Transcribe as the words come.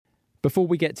Before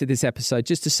we get to this episode,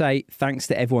 just to say thanks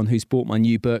to everyone who's bought my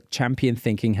new book, Champion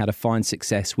Thinking: How to Find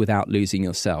Success Without Losing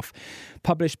Yourself.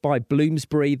 Published by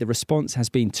Bloomsbury, the response has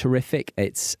been terrific.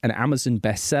 It's an Amazon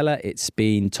bestseller. It's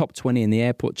been top 20 in the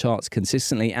airport charts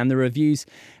consistently, and the reviews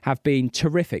have been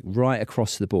terrific right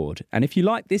across the board. And if you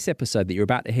like this episode that you're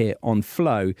about to hear on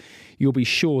Flow, you'll be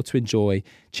sure to enjoy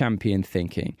Champion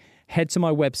Thinking. Head to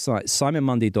my website,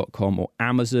 simonmundy.com, or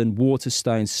Amazon,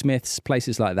 Waterstone, Smiths,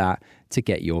 places like that to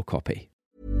get your copy.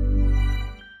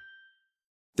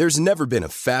 There's never been a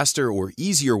faster or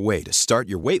easier way to start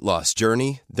your weight loss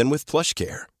journey than with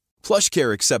PlushCare.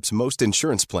 PlushCare accepts most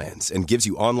insurance plans and gives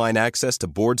you online access to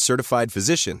board-certified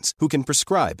physicians who can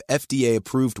prescribe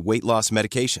FDA-approved weight loss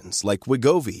medications like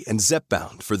Wegovy and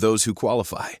Zepbound for those who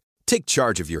qualify. Take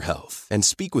charge of your health and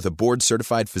speak with a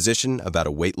board-certified physician about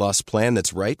a weight loss plan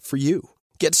that's right for you.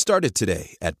 Get started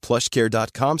today at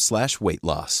plushcare.com/weight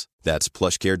loss. That's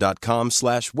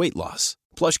plushcare.com/weight loss.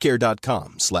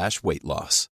 plushcare.com/weight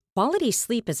loss. Quality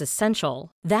sleep is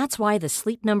essential. That's why the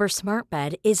Sleep Number Smart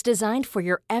Bed is designed for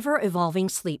your ever-evolving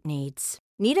sleep needs.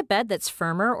 Need a bed that's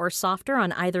firmer or softer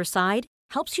on either side?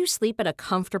 Helps you sleep at a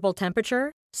comfortable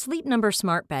temperature? Sleep Number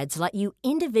Smart Beds let you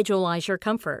individualize your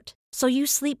comfort, so you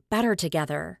sleep better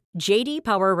together. J.D.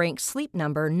 Power ranks Sleep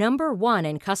Number number 1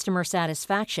 in customer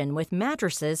satisfaction with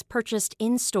mattresses purchased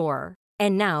in-store.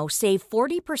 And now, save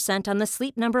 40% on the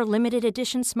Sleep Number Limited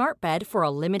Edition Smart Bed for a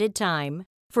limited time.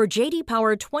 For J.D.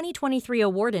 Power 2023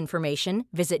 award information,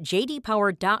 visit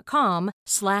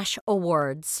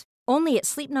jdpower.com/awards. Only at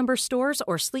Sleep Number stores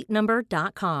or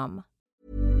sleepnumber.com.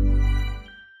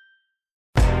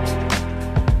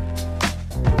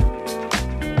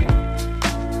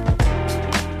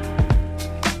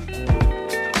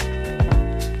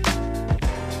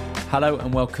 Hello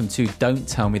and welcome to Don't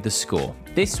Tell Me the Score.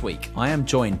 This week, I am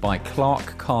joined by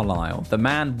Clark Carlisle, the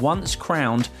man once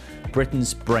crowned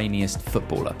Britain's brainiest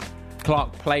footballer.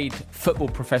 Clark played football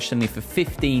professionally for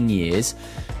 15 years,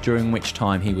 during which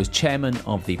time he was chairman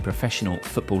of the Professional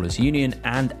Footballers Union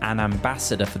and an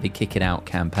ambassador for the Kick It Out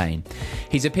campaign.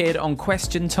 He's appeared on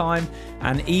Question Time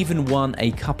and even won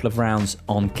a couple of rounds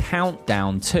on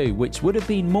Countdown too, which would have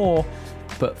been more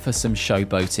but for some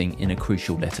showboating in a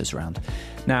Crucial Letters round.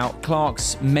 Now,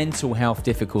 Clark's mental health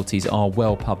difficulties are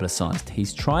well publicised.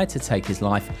 He's tried to take his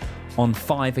life on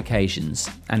 5 occasions,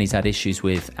 and he's had issues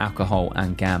with alcohol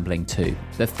and gambling too.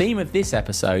 The theme of this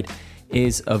episode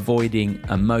is avoiding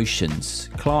emotions.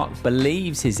 Clark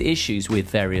believes his issues with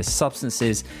various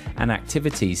substances and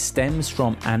activities stems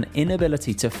from an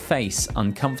inability to face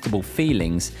uncomfortable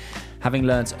feelings, having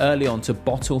learnt early on to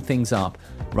bottle things up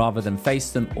rather than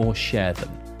face them or share them.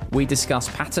 We discuss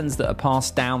patterns that are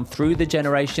passed down through the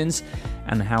generations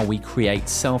and how we create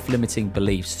self-limiting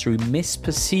beliefs through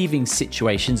misperceiving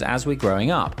situations as we're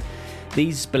growing up.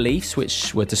 These beliefs,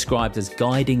 which were described as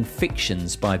guiding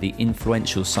fictions by the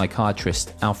influential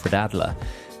psychiatrist Alfred Adler,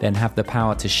 then have the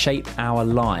power to shape our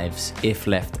lives if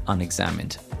left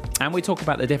unexamined. And we talk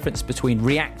about the difference between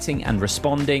reacting and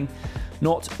responding,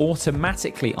 not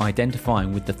automatically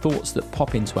identifying with the thoughts that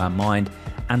pop into our mind,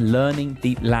 and learning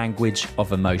the language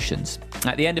of emotions.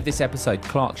 At the end of this episode,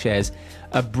 Clark shares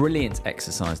a brilliant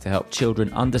exercise to help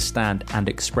children understand and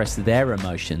express their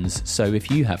emotions. So if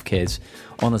you have kids,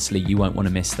 honestly, you won't want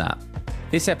to miss that.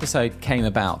 This episode came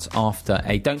about after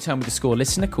a Don't Tell Me the Score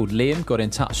listener called Liam got in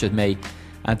touch with me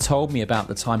and told me about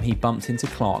the time he bumped into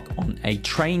Clark on a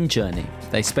train journey.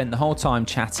 They spent the whole time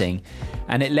chatting,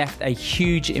 and it left a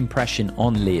huge impression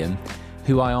on Liam,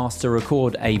 who I asked to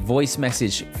record a voice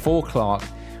message for Clark,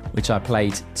 which I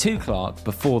played to Clark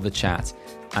before the chat,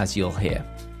 as you'll hear.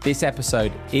 This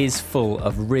episode is full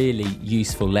of really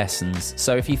useful lessons,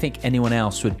 so if you think anyone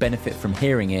else would benefit from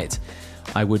hearing it,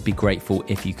 I would be grateful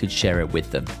if you could share it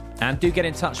with them. And do get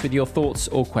in touch with your thoughts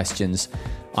or questions.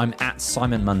 I'm at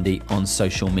Simon Mundy on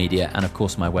social media, and of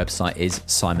course my website is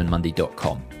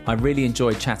simonmundy.com. I really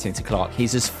enjoyed chatting to Clark.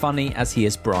 He's as funny as he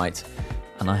is bright,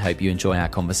 and I hope you enjoy our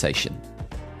conversation.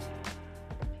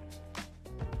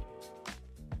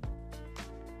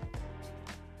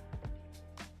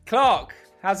 Clark,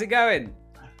 how's it going?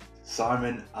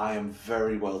 Simon, I am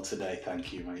very well today,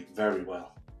 thank you, mate. Very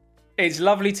well. It's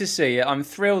lovely to see you. I'm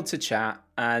thrilled to chat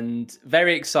and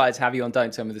very excited to have you on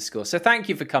Don't Tell Me the Score. So thank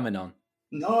you for coming on.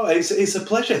 No, it's a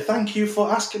pleasure. Thank you for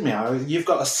asking me. You've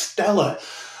got a stellar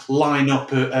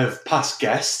lineup of past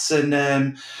guests, and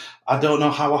I don't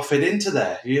know how I fit into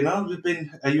there. You know,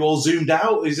 are you all zoomed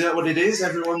out? Is that what it is?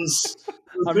 Everyone's...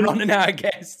 I'm running out of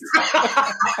guests.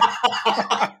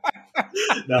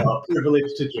 No,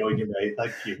 privileged to join you, mate.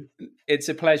 Thank you. It's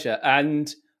a pleasure.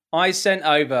 And I sent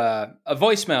over a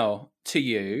voicemail to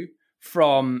you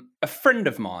from a friend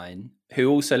of mine who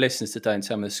also listens to Don't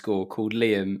Tell Me the Score, called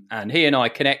Liam. And he and I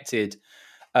connected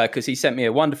because he sent me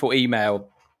a wonderful email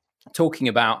talking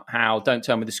about how Don't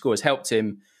Tell Me the Score has helped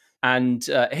him. And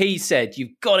he said,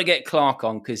 you've got to get Clark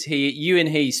on because you and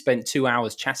he spent 2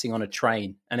 hours chatting on a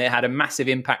train and it had a massive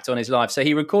impact on his life. So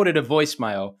he recorded a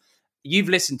voicemail. You've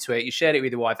listened to it. You shared it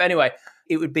with your wife. Anyway,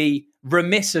 it would be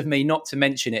remiss of me not to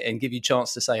mention it and give you a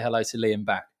chance to say hello to Liam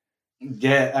back.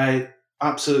 Yeah,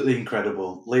 absolutely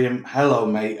incredible. Liam, hello,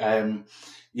 mate.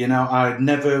 I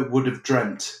never would have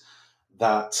dreamt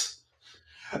that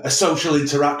a social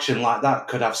interaction like that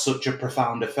could have such a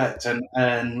profound effect.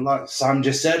 And like Sam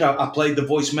just said, I played the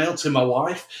voicemail to my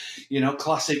wife,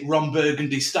 classic Ron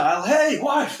Burgundy style. Hey,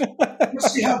 wife,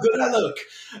 let's see how good I look.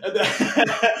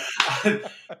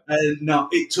 And no,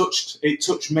 it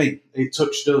touched me. It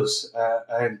touched us.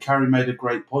 And Carrie made a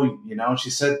great point.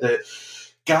 She said that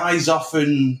guys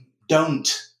often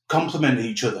don't compliment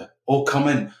each other or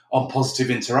comment on positive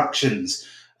interactions.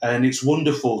 And it's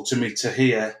wonderful to me to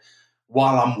hear,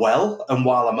 while I'm well and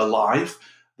while I'm alive,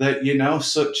 that,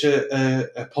 such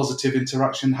a positive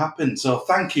interaction happened. So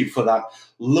thank you for that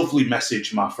lovely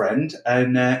message, my friend,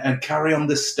 and carry on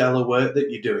the stellar work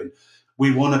that you're doing.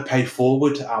 We want to pay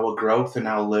forward our growth and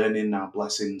our learning, our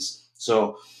blessings.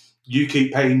 So you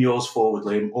keep paying yours forward,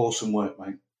 Liam. Awesome work,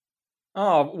 mate.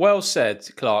 Oh, well said,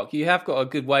 Clark. You have got a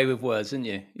good way with words, haven't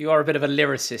you? You are a bit of a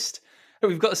lyricist.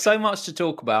 We've got so much to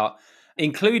talk about,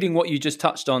 including what you just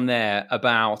touched on there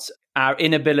about our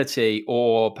inability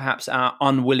or perhaps our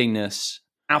unwillingness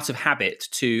out of habit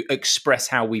to express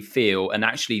how we feel and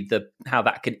actually how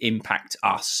that can impact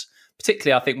us,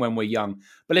 particularly I think when we're young.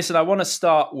 But listen, I want to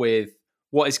start with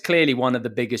what is clearly one of the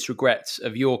biggest regrets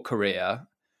of your career,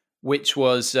 which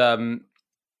was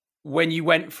when you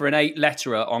went for an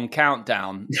 8-letterer on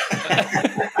Countdown.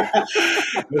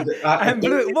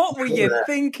 What were you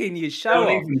thinking, you show off?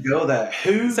 Don't even go there.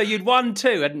 Who? So you'd won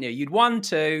 2, hadn't you? You'd won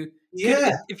 2.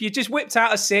 Yeah. If you just whipped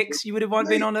out a 6, you would have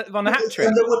been on a hat trick.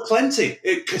 And there were plenty.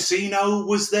 Casino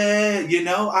was there,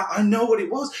 I know what it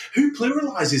was. Who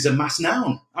pluralizes a mass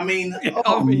noun? I mean,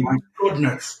 my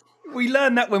goodness. We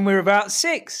learned that when we were about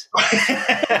 6.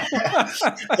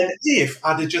 And if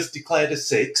I'd have just declared a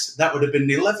 6, that would have been an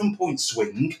 11-point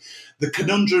swing. The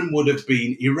conundrum would have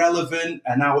been irrelevant.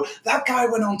 And now that guy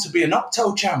went on to be an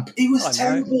Octo champ. He was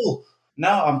terrible. No,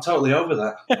 I'm totally over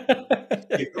that.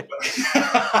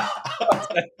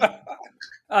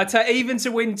 I'd say even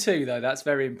to win 2, though, that's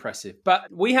very impressive.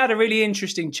 But we had a really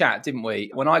interesting chat, didn't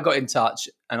we? When I got in touch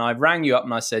and I rang you up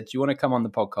and I said, do you want to come on the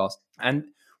podcast? And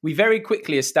we very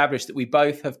quickly established that we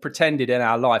both have pretended in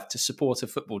our life to support a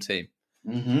football team.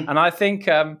 Mm-hmm. And I think,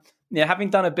 having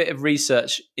done a bit of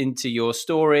research into your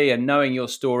story and knowing your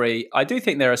story, I do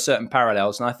think there are certain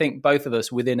parallels. And I think both of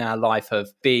us within our life have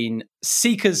been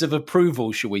seekers of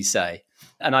approval, shall we say.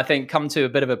 And I think come to a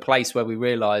bit of a place where we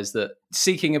realize that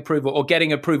seeking approval or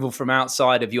getting approval from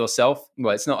outside of yourself,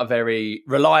 well, it's not a very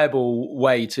reliable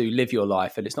way to live your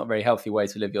life and it's not a very healthy way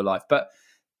to live your life. But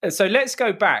so let's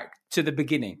go back to the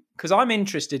beginning, because I'm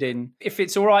interested in, if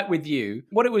it's all right with you,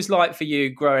 what it was like for you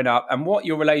growing up and what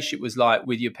your relationship was like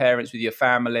with your parents, with your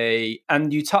family.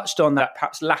 And you touched on that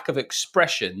perhaps lack of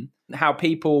expression, how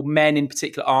people, men in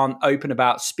particular, aren't open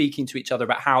about speaking to each other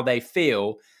about how they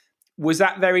feel. Was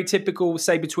that very typical,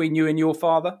 say, between you and your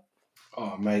father?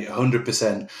 Oh, mate,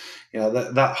 100%.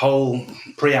 That whole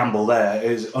preamble there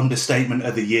is understatement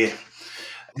of the year.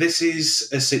 This is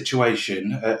a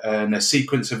situation and a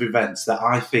sequence of events that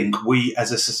I think we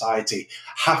as a society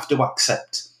have to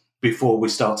accept before we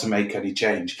start to make any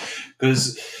change.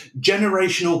 Because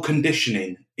generational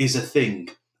conditioning is a thing,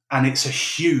 and it's a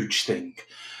huge thing,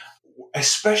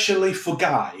 especially for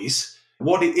guys.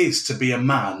 What it is to be a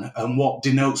man and what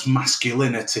denotes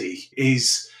masculinity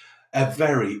is a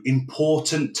very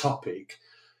important topic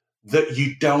that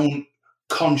you don't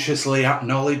consciously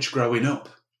acknowledge growing up.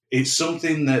 It's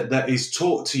something that is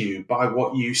taught to you by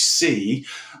what you see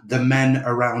the men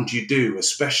around you do,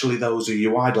 especially those who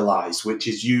you idolize, which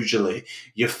is usually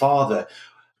your father.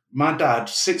 My dad,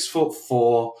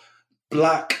 6'4",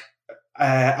 black,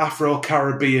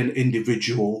 Afro-Caribbean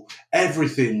individual.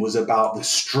 Everything was about the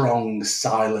strong,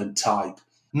 silent type.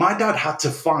 My dad had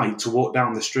to fight to walk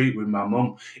down the street with my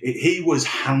mum. He was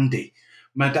handy.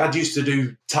 My dad used to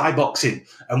do Thai boxing,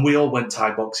 and we all went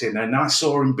Thai boxing, and I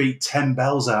saw him beat 10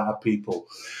 bells out of people.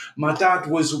 My dad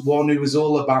was one who was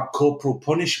all about corporal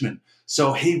punishment.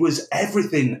 So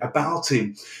everything about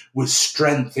him was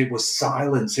strength, it was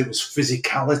silence, it was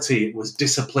physicality, it was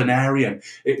disciplinarian,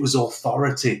 it was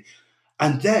authority.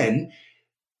 And then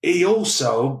he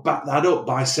also backed that up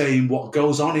by saying what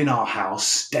goes on in our house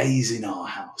stays in our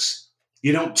house.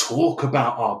 You don't talk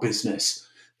about our business.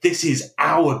 This is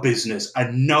our business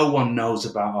and no one knows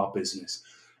about our business.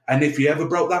 And if you ever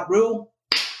broke that rule,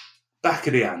 back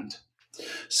of the hand.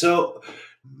 So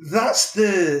that's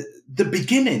the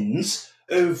beginnings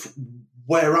of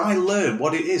where I learned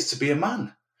what it is to be a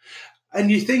man. And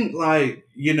you think, like,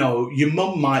 you know, your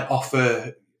mum might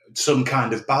offer some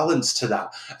kind of balance to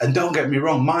that. And don't get me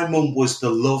wrong, my mum was the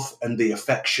love and the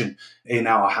affection in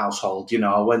our household. You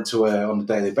know, I went to her on a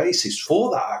daily basis for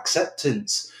that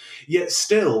acceptance. Yet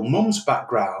still, mum's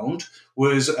background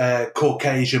was a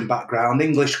Caucasian background,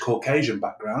 English Caucasian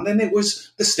background, and it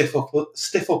was the stiff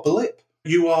upper lip.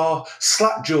 You are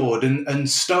slack-jawed and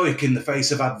stoic in the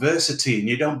face of adversity, and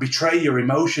you don't betray your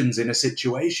emotions in a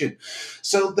situation.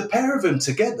 So the pair of them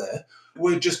together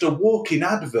were just a walking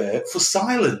advert for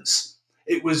silence.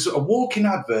 It was a walking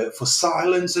advert for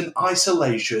silence and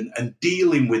isolation and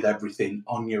dealing with everything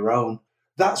on your own.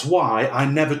 That's why I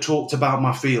never talked about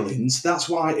my feelings. That's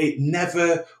why it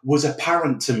never was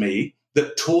apparent to me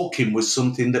that talking was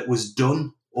something that was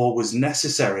done or was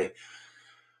necessary.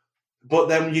 But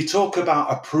then when you talk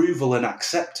about approval and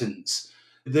acceptance,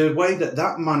 the way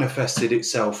that manifested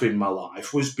itself in my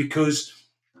life was because,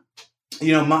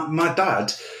 you know, my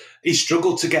dad, he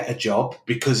struggled to get a job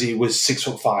because he was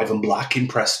 6'5" and black in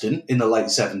Preston in the late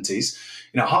 70s.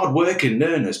 You know, hard-working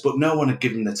earners, but no one had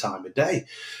given him the time of day.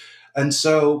 And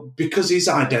so because his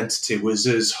identity was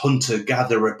as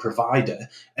hunter-gatherer provider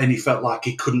and he felt like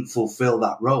he couldn't fulfill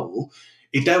that role,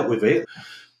 he dealt with it.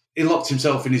 He locked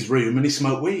himself in his room and he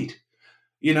smoked weed.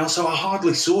 You know, so I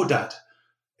hardly saw Dad.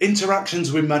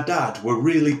 Interactions with my dad were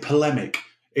really polemic.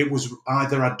 It was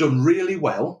either I'd done really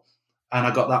well and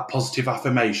I got that positive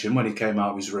affirmation when he came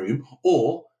out of his room,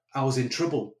 or I was in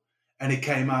trouble and he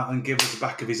came out and gave us the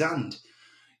back of his hand.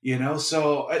 You know,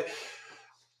 so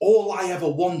all I ever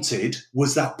wanted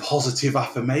was that positive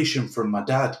affirmation from my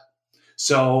dad.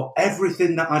 So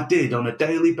everything that I did on a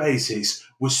daily basis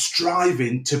was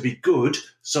striving to be good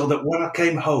so that when I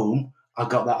came home, I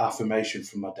got that affirmation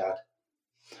from my dad.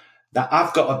 Now,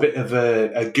 I've got a bit of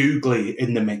a googly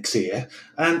in the mix here,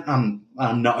 and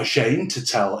I'm not ashamed to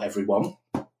tell everyone.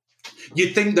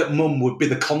 You'd think that mum would be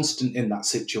the constant in that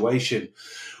situation,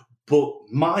 but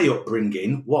my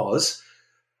upbringing was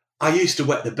I used to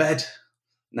wet the bed.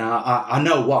 Now, I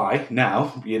know why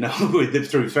now, you know,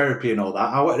 through therapy and all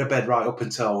that. I went to bed right up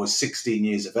until I was 16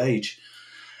 years of age.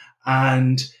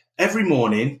 And every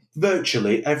morning,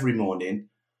 virtually every morning,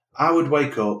 I would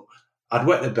wake up, I'd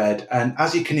wet the bed, and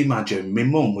as you can imagine, my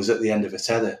mum was at the end of a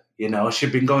tether. You know,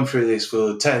 she'd been going through this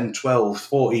for 10, 12,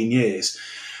 14 years.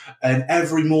 And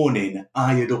every morning,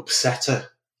 I had upset her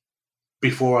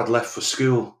before I'd left for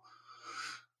school.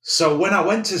 So when I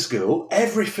went to school,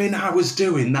 everything I was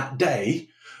doing that day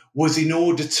was in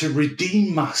order to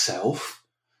redeem myself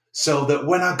so that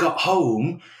when I got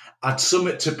home, I'd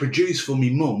something to produce for me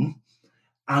mum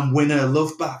and win her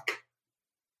love back.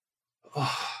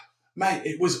 Oh, mate,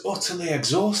 it was utterly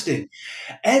exhausting.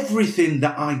 Everything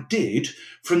that I did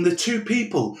from the two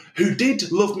people who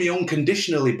did love me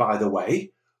unconditionally, by the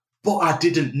way, but I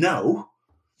didn't know,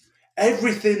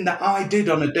 everything that I did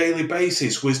on a daily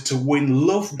basis was to win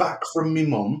love back from me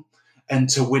mum and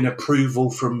to win approval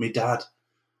from me dad.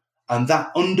 And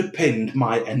that underpinned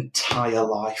my entire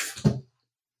life.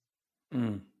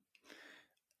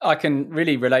 I can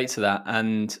really relate to that.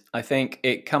 And I think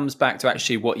it comes back to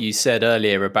actually what you said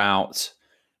earlier about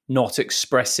not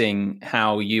expressing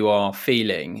how you are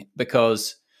feeling,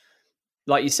 because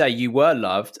like you say, you were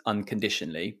loved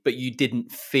unconditionally, but you didn't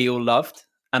feel loved.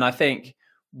 And I think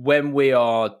when we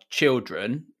are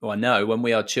children, or I know when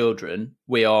we are children,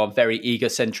 we are very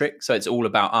egocentric. So it's all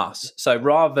about us. So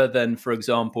rather than, for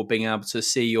example, being able to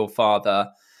see your father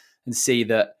and see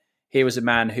that here was a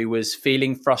man who was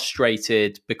feeling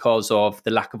frustrated because of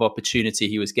the lack of opportunity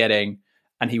he was getting,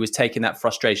 and he was taking that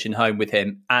frustration home with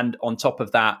him. And on top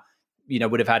of that, you know,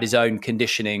 would have had his own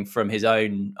conditioning from his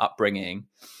own upbringing.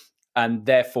 And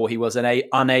therefore, he was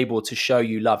unable to show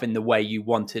you love in the way you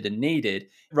wanted and needed.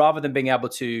 Rather than being able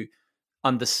to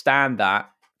understand that,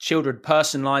 children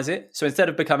personalize it. So instead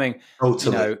of becoming,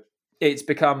 you know, it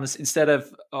becomes, instead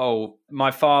of, oh,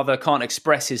 my father can't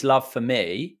express his love for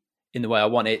me in the way I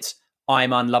want it,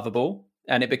 I'm unlovable.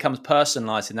 And it becomes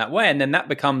personalized in that way. And then that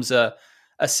becomes a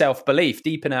self-belief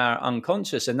deep in our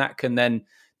unconscious. And that can then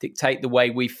dictate the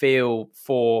way we feel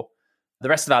for the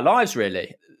rest of our lives,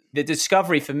 really. The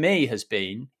discovery for me has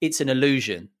been, it's an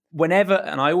illusion. Whenever,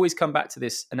 and I always come back to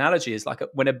this analogy, is like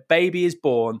when a baby is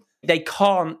born, they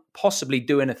can't possibly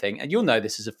do anything. And you'll know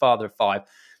this as a father of 5.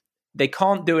 They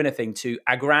can't do anything to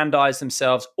aggrandize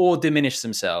themselves or diminish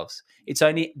themselves. It's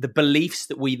only the beliefs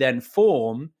that we then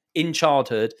form in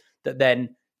childhood that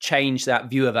then change that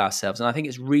view of ourselves. And I think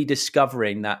it's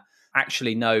rediscovering that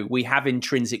actually, no, we have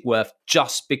intrinsic worth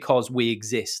just because we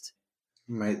exist.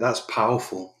 Mate, that's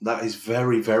powerful. That is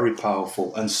very, very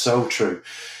powerful and so true.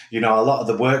 A lot of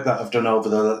the work that I've done over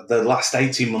the last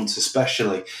 18 months,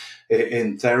 especially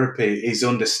in therapy, is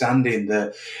understanding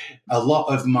that a lot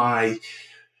of my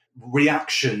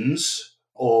reactions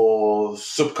or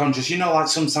subconscious, like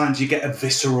sometimes you get a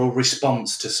visceral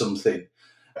response to something,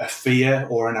 a fear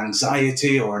or an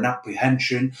anxiety or an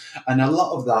apprehension. And a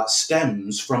lot of that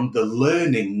stems from the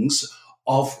learnings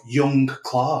of young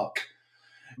Clark.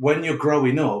 When you're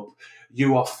growing up,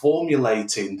 you are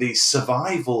formulating these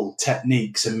survival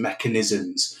techniques and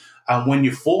mechanisms. And when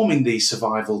you're forming these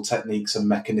survival techniques and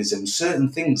mechanisms, certain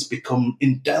things become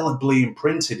indelibly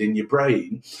imprinted in your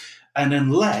brain. And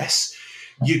unless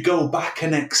you go back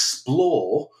and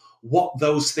explore what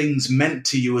those things meant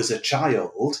to you as a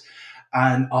child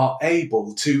and are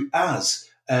able to,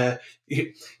 it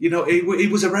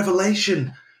was a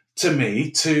revelation to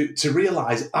me to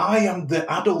realize I am the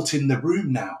adult in the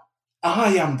room now.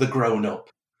 I am the grown-up.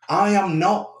 I am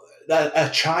not a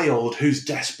child who's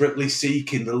desperately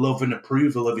seeking the love and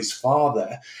approval of his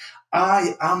father.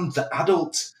 I am the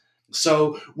adult.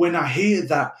 So when I hear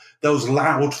those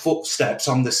loud footsteps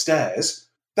on the stairs,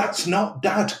 that's not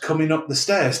Dad coming up the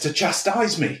stairs to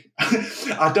chastise me.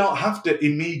 I don't have to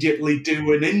immediately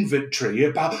do an inventory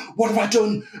about what have I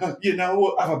done? Have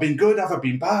I been good? Have I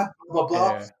been bad? Blah, blah,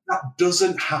 blah. Yeah. That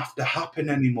doesn't have to happen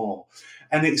anymore.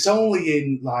 And it's only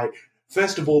in,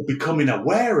 first of all, becoming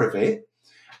aware of it.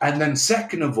 And then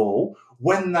second of all,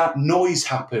 when that noise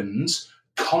happens,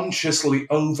 consciously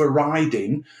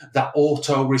overriding that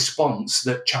auto response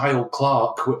that child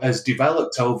Clark has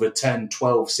developed over 10,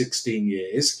 12, 16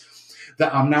 years,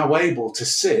 that I'm now able to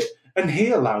sit and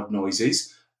hear loud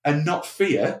noises and not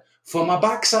fear for my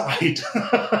backside.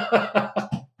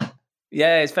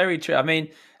 Yeah, it's very true. I mean,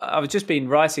 I've just been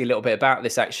writing a little bit about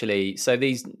this, actually. So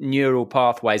these neural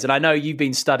pathways, and I know you've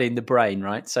been studying the brain,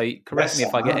 right? So correct me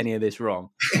if I get any of this wrong.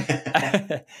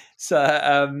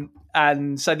 So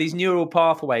these neural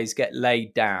pathways get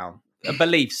laid down,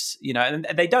 beliefs, and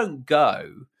they don't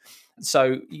go.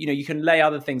 So, you can lay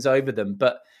other things over them.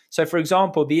 But so, for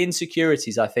example, the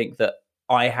insecurities I think that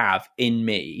I have in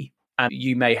me, and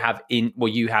you may have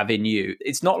you have in you.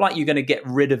 It's not like you're going to get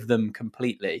rid of them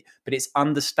completely, but it's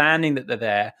understanding that they're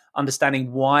there,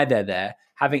 understanding why they're there,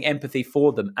 having empathy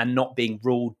for them, and not being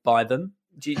ruled by them.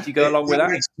 Do you go along with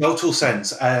that? Makes total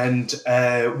sense. And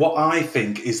what I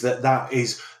think is that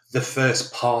is the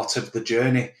first part of the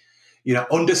journey.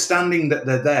 Understanding that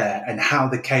they're there and how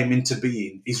they came into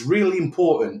being is really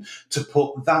important to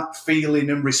put that feeling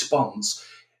and response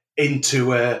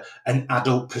into an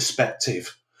adult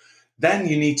perspective. Then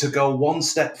you need to go one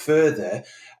step further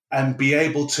and be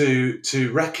able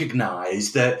to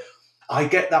recognize that I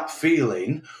get that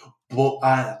feeling, but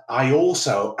I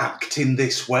also act in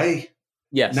this way.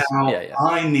 Yes. Now,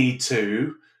 I need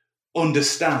to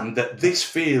understand that this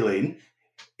feeling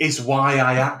is why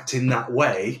I act in that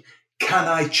way. Can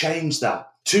I change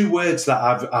that? Two words that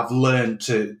I've learned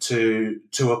to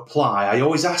apply. I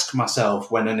always ask myself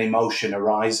when an emotion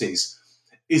arises,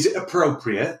 is it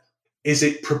appropriate? Is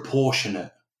it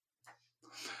proportionate?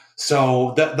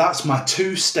 So that's my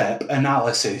two-step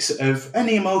analysis of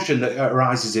any emotion that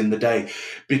arises in the day.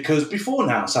 Because before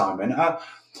now, Simon,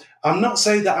 I'm not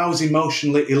saying that I was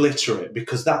emotionally illiterate,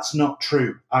 because that's not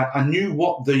true. I knew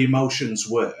what the emotions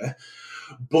were,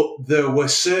 but there were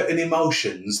certain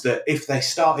emotions that if they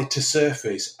started to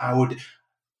surface, I would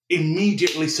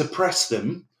immediately suppress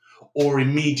them or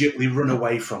immediately run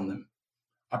away from them.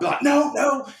 I'd be like,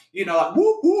 no,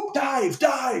 whoop, whoop, dive.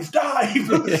 Get away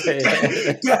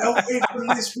from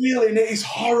this feeling. It is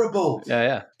horrible.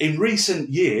 Yeah. In recent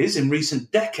years, in recent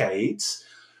decades,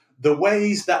 the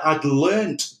ways that I'd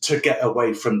learned to get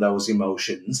away from those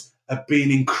emotions have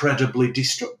been incredibly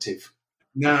destructive.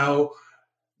 Now,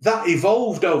 that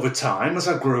evolved over time as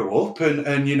I grew up and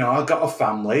I got a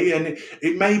family, and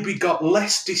it maybe got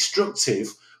less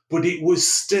destructive, but it was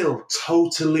still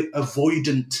totally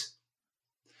avoidant.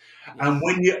 And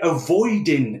when you're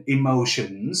avoiding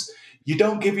emotions, you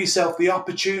don't give yourself the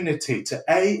opportunity to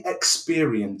A,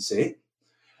 experience it,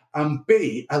 and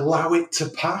B, allow it to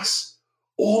pass.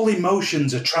 All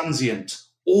emotions are transient,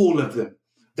 all of them.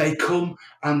 They come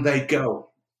and they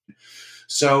go.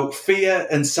 So fear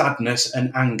and sadness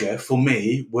and anger, for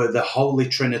me, were the holy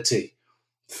trinity.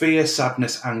 Fear,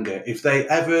 sadness, anger. If they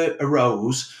ever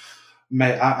arose,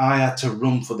 I had to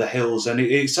run for the hills. And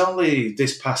it's only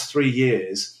this past 3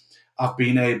 years I've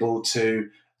been able to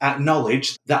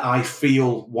acknowledge that I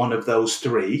feel one of those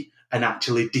three and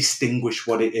actually distinguish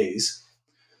what it is.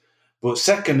 But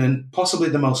second, and possibly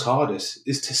the most hardest,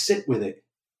 is to sit with it.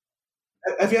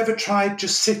 Have you ever tried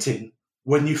just sitting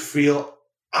when you feel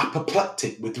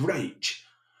apoplectic with rage?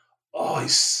 Oh,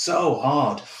 it's so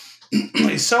hard.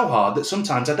 It's so hard that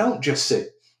sometimes I don't just sit.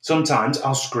 Sometimes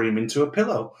I'll scream into a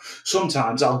pillow.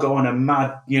 Sometimes I'll go on a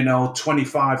mad,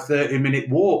 25, 30-minute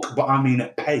walk, but I mean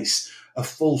at pace, a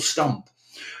full stomp.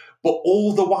 But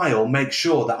all the while, make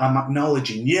sure that I'm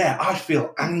acknowledging, I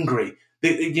feel angry.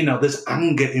 There's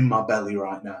anger in my belly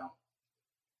right now.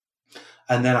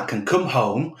 And then I can come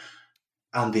home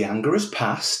and the anger has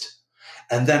passed.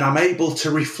 And then I'm able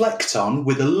to reflect on,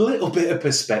 with a little bit of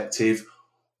perspective,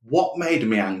 what made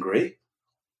me angry,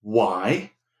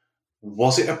 why,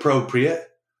 was it appropriate,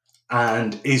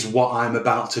 and is what I'm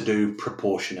about to do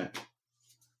proportionate?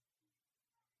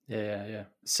 Yeah.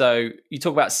 So you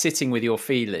talk about sitting with your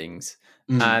feelings,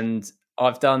 and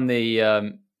I've done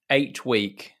the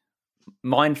 8-week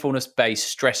mindfulness-based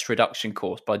stress reduction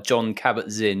course by Jon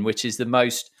Kabat-Zinn, which is the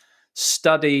most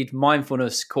studied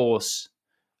mindfulness course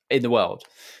in the world.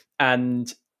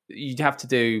 And you'd have to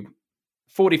do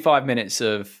 45 minutes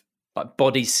of like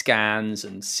body scans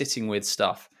and sitting with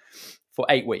stuff for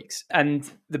 8 weeks. And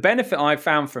the benefit I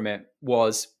found from it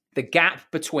was the gap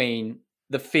between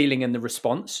the feeling and the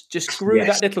response just grew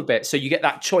that little bit. So you get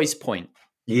that choice point.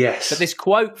 Yes. But this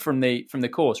quote from the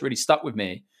course really stuck with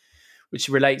me, which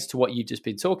relates to what you've just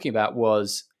been talking about,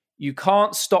 was you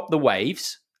can't stop the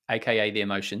waves, aka the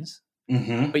emotions,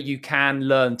 but you can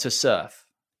learn to surf.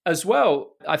 As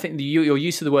well, I think your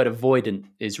use of the word avoidant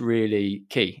is really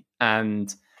key.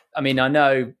 And I mean, I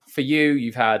know for you,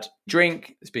 you've had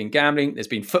drink, there's been gambling, there's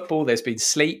been football, there's been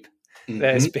sleep,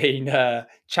 there's been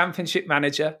championship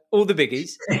manager, all the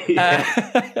biggies.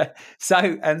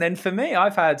 And then for me,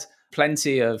 I've had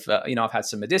plenty of, I've had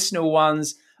some medicinal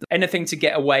ones, anything to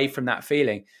get away from that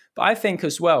feeling. But I think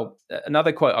as well,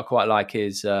 another quote I quite like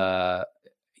is,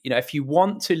 if you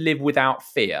want to live without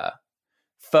fear,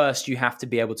 first you have to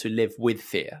be able to live with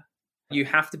fear. You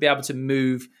have to be able to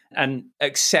move and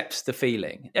accept the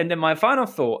feeling. And then my final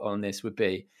thought on this would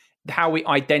be how we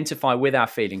identify with our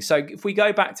feelings. So if we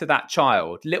go back to that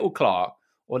child, little Clark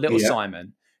or little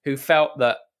Simon, who felt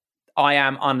that I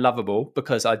am unlovable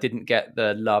because I didn't get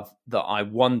the love that I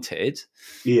wanted,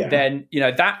 then,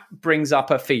 that brings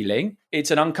up a feeling.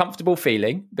 It's an uncomfortable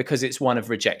feeling because it's one of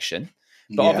rejection.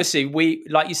 But obviously, we,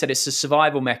 like you said, it's a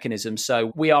survival mechanism.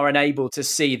 So we are unable to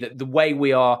see that the way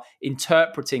we are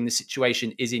interpreting the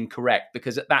situation is incorrect,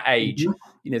 because at that age,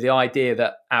 the idea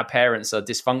that our parents are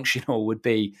dysfunctional would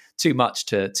be too much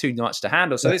to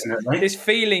handle. So this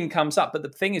feeling comes up. But the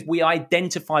thing is, we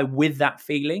identify with that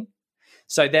feeling.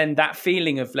 So then that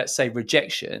feeling of, let's say,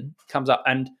 rejection comes up.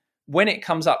 And when it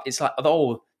comes up, it's like,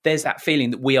 oh, there's that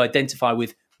feeling that we identify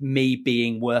with, me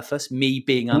being worthless, me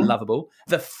being unlovable.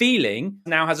 The feeling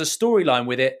now has a storyline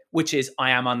with it, which is I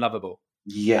am unlovable.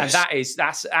 Yes. And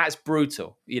that's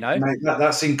brutal, Mate,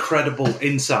 that's incredible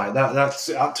insight.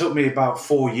 That took me about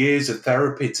 4 years of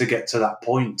therapy to get to that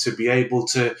point, to be able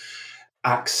to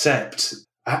accept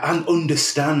and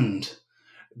understand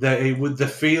that the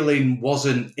feeling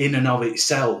wasn't in and of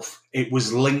itself. It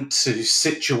was linked to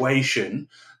situation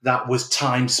that was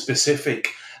time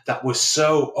specific, that was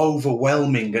so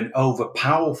overwhelming and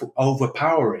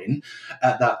overpowering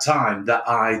at that time, that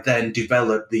I then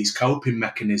developed these coping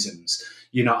mechanisms.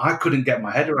 I couldn't get my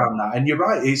head around that. And you're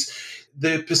right, it's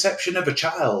the perception of a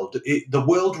child. The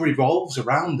world revolves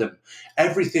around them.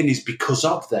 Everything is because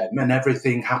of them, and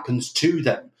everything happens to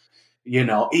them,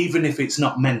 even if it's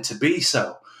not meant to be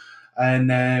so.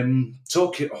 And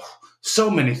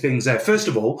so many things there. First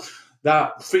of all,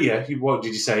 that fear, what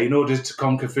did you say? In order to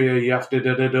conquer fear, you have to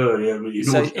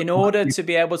So in order to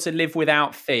be able to live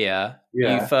without fear,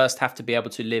 you first have to be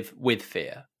able to live with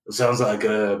fear. It sounds like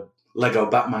a Lego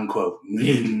Batman quote.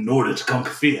 In order to conquer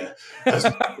fear. That's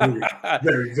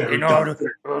very, very in order to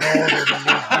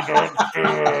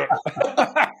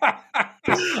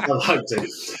I liked it.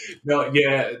 No,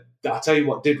 I'll tell you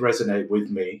what did resonate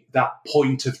with me, that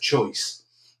point of choice.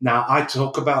 Now, I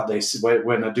talk about this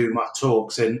when I do my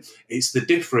talks, and it's the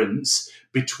difference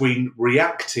between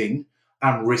reacting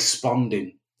and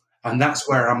responding. And that's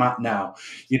where I'm at now.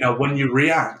 When you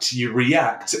react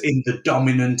in the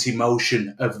dominant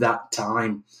emotion of that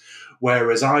time.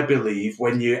 Whereas I believe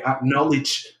when you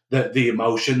acknowledge the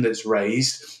emotion that's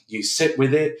raised, you sit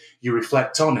with it, you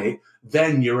reflect on it,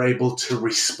 then you're able to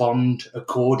respond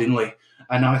accordingly.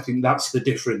 And I think that's the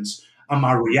difference. Am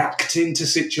I reacting to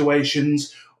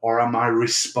situations, or am I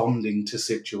responding to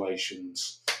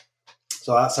situations?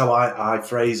 So that's how I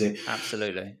phrase it.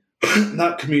 Absolutely.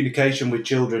 That communication with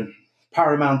children,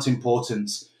 paramount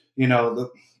importance. You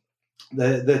know,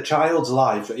 the child's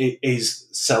life is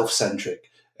self-centric,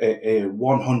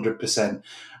 100%.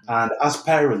 And as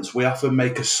parents, we often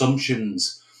make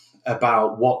assumptions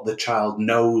about what the child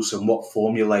knows and what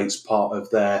formulates part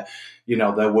of their,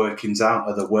 their workings out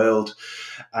of the world.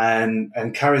 And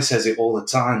Carrie says it all the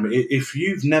time. If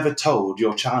you've never told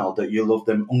your child that you love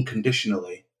them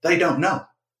unconditionally, they don't know.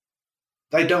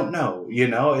 They don't know.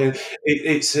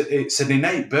 It's an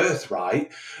innate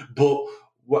birthright, but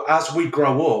as we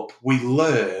grow up, we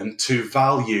learn to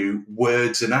value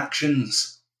words and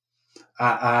actions.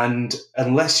 And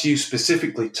unless you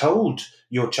specifically told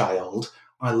your child,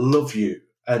 I love you,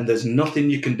 and there's nothing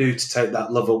you can do to take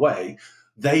that love away,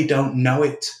 they don't know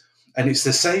it. And it's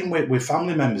the same with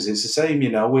family members. It's the same,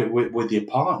 with your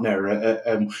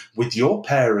partner, with your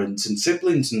parents and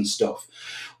siblings and stuff.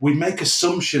 We make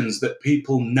assumptions that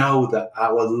people know that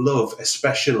our love,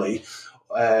 especially,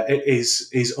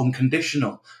 is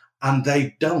unconditional, and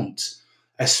they don't.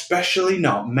 Especially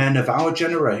not men of our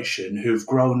generation who've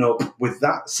grown up with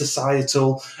that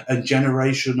societal and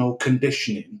generational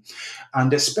conditioning,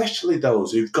 and especially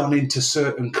those who've gone into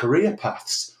certain career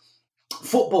paths.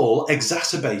 Football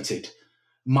exacerbated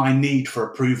my need for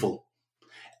approval.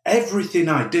 Everything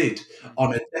I did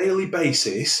on a daily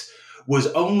basis was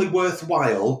only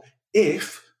worthwhile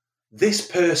if this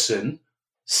person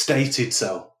stated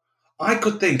so. I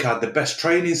could think I had the best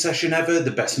training session ever,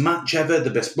 the best match ever, the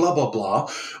best blah, blah,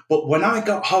 blah. But when I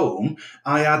got home,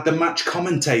 I had the match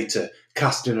commentator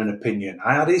casting an opinion.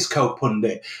 I had his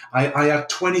co-pundit. I had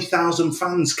 20,000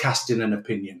 fans casting an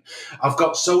opinion. I've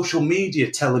got social media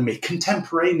telling me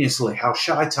contemporaneously how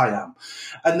shite I am.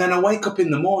 And then I wake up in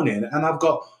the morning and I've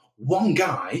got one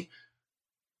guy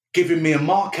giving me a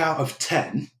mark out of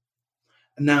 10.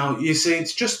 Now, you see,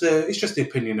 it's just the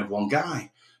opinion of one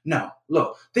guy. Now,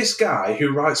 look, this guy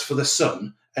who writes for The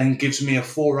Sun and gives me a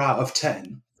 4 out of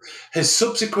 10 has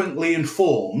subsequently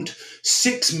informed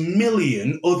 6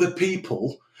 million other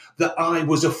people that I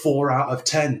was a 4 out of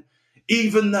 10,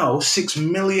 even though 6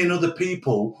 million other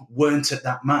people weren't at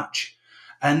that match.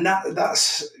 And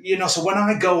that's, so when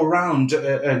I go around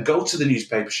and go to the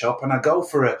newspaper shop and I go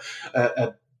for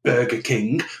a Burger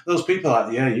King, those people are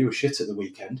like, yeah, you were shit at the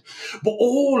weekend. But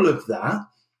all of that,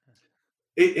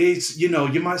 it is, you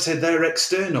might say they're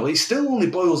external. It still only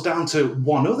boils down to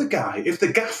one other guy. If the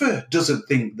gaffer doesn't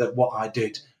think that what I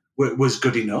did was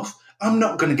good enough, I'm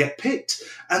not going to get picked.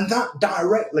 And that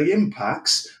directly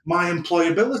impacts my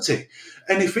employability.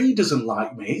 And if he doesn't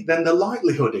like me, then the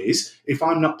likelihood is, if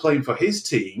I'm not playing for his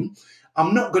team,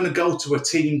 I'm not going to go to a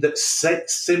team that's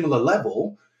similar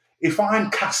level. If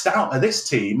I'm cast out of this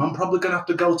team, I'm probably going to have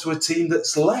to go to a team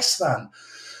that's less than.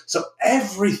 So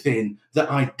everything that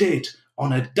I did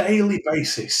on a daily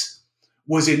basis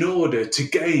was in order to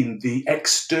gain the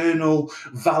external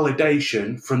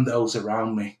validation from those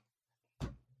around me.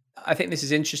 I think this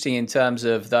is interesting in terms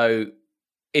of, though,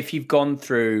 if you've gone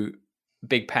through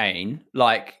big pain,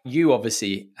 like you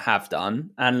obviously have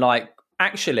done, and like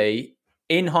actually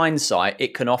in hindsight,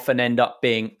 it can often end up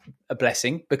being a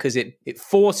blessing because it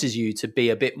forces you to be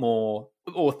a bit more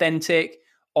authentic,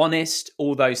 honest,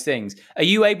 all those things. Are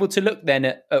you able to look then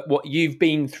at what you've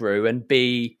been through and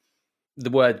be, the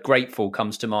word grateful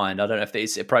comes to mind, I don't know if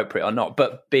it's appropriate or not,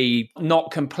 but be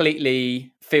not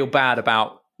completely feel bad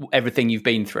about everything you've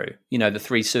been through, the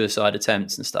 3 suicide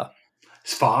attempts and stuff?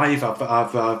 It's 5.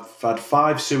 I've had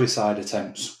 5 suicide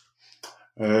attempts,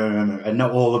 and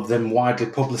not all of them widely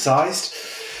publicised.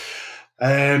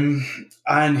 And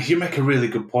you make a really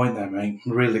good point there, mate.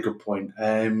 Really good point.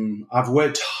 I've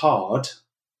worked hard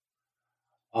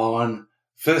on,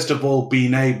 first of all,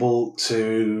 being able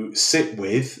to sit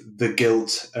with the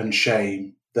guilt and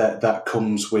shame that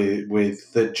comes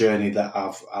with the journey that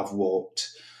I've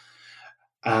walked.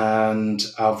 And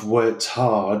I've worked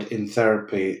hard in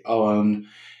therapy on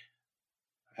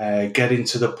getting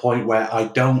to the point where I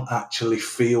don't actually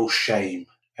feel shame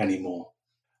anymore.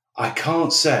 I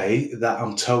can't say that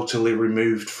I'm totally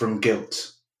removed from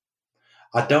guilt.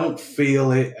 I don't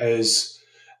feel it as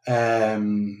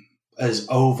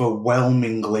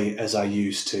overwhelmingly as I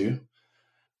used to.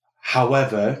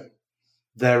 However,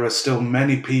 there are still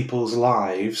many people's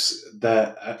lives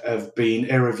that have been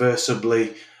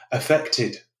irreversibly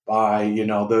affected by,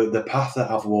 the path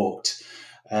that I've walked,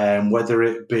 whether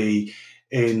it be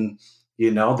in,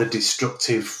 the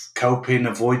destructive coping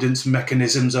avoidance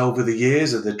mechanisms over the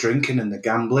years of the drinking and the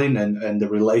gambling and the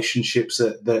relationships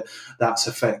that's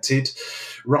affected,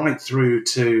 right through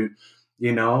to,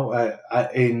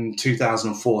 in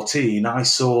 2014, I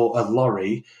saw a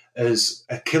lorry as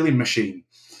a killing machine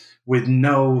with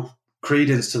no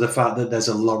credence to the fact that there's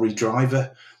a lorry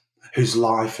driver whose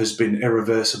life has been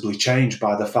irreversibly changed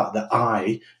by the fact that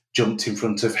I jumped in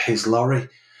front of his lorry.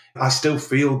 I still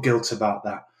feel guilt about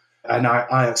that. And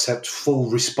I accept full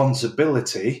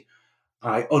responsibility.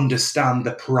 I understand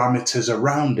the parameters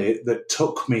around it that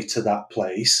took me to that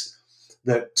place,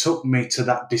 that took me to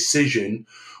that decision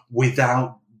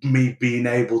without me being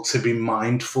able to be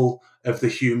mindful of the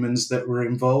humans that were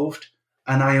involved.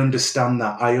 And I understand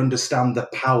that. I understand the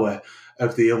power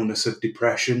of the illness of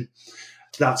depression.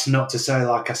 That's not to say,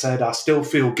 like I said, I still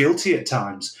feel guilty at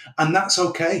times. And that's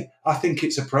okay. I think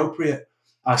it's appropriate.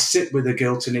 I sit with the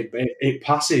guilt and it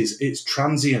passes. It's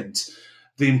transient.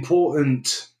 The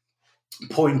important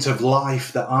point of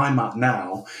life that I'm at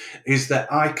now is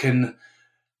that I can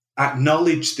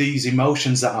acknowledge these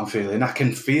emotions that I'm feeling. I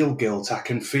can feel guilt. I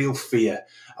can feel fear.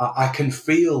 I can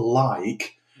feel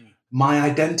like my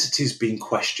identity's being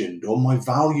questioned or my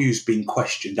values being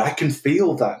questioned. I can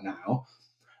feel that now,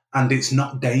 and it's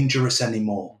not dangerous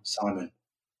anymore, Simon.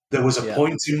 There was a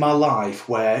point in my life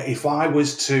where if I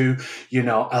was to,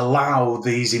 allow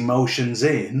these emotions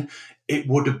in, it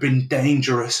would have been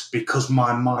dangerous because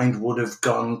my mind would have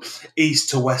gone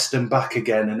east to west and back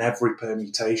again and every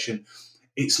permutation.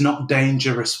 It's not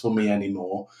dangerous for me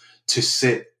anymore to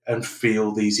sit and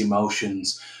feel these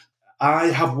emotions. I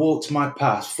have walked my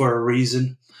path for a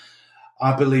reason.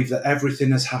 I believe that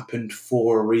everything has happened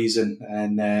for a reason,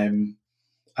 and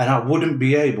I wouldn't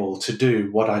be able to do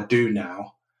what I do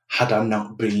now had I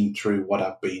not been through what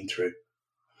I've been through.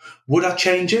 Would I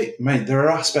change it? Mate, there are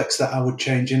aspects that I would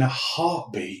change in a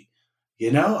heartbeat.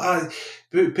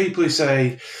 People who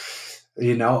say,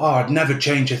 I'd never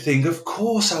change a thing. Of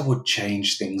course I would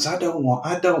change things. I don't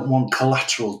want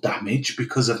collateral damage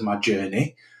because of my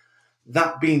journey.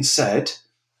 That being said,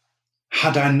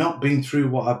 had I not been through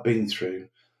what I've been through,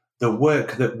 the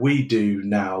work that we do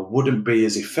now wouldn't be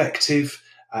as effective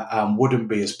and wouldn't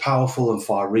be as powerful and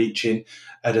far-reaching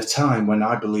at a time when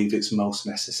I believe it's most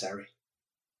necessary.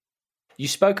 You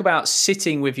spoke about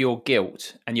sitting with your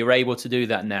guilt, and you're able to do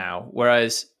that now,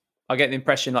 whereas I get the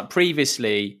impression like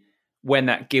previously when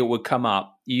that guilt would come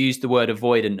up, you used the word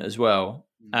avoidant as well.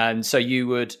 And so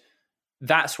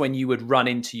that's when you would run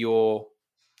into your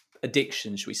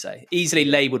addictions, should we say, easily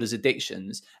labeled as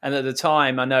addictions. And at the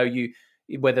time, I know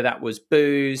whether that was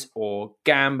booze or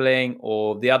gambling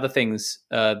or the other things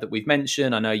that we've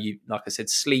mentioned, I know you, like I said,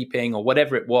 sleeping or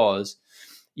whatever it was,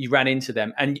 you ran into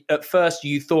them. And at first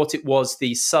you thought it was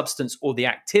the substance or the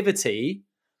activity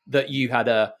that you had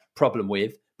a problem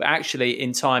with. But actually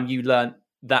in time you learned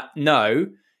that no,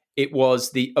 it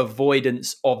was the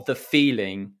avoidance of the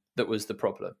feeling that was the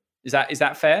problem. Is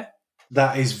that fair?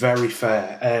 That is very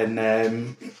fair.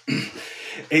 And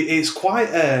it's quite...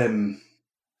 I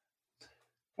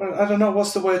don't know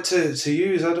what's the word to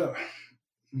use.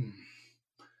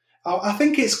 I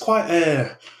think it's quite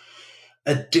a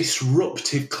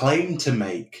disruptive claim to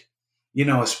make,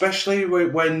 especially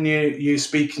when you're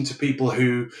speaking to people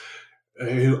who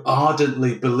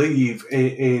ardently believe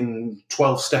in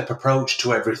 12-step approach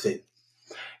to everything,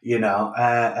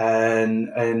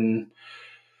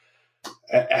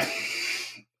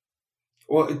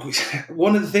 well,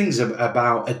 one of the things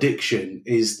about addiction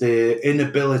is the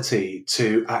inability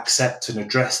to accept and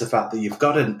address the fact that you've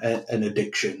got an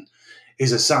addiction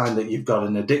is a sign that you've got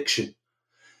an addiction.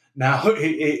 Now,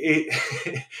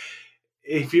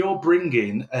 if you're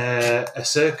bringing a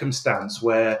circumstance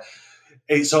where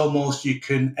it's almost you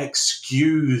can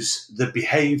excuse the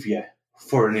behaviour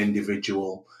for an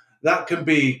individual, that can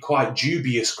be quite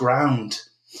dubious ground.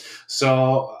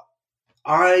 So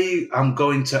I am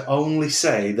going to only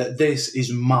say that this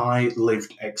is my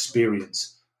lived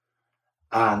experience.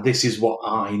 And this is what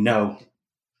I know.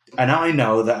 And I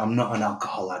know that I'm not an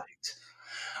alcohol addict.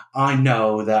 I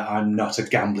know that I'm not a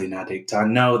gambling addict. I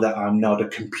know that I'm not a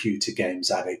computer games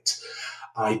addict.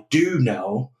 I do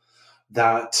know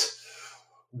that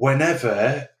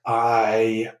whenever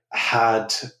I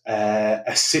had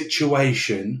a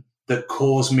situation that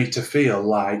caused me to feel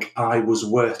like I was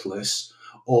worthless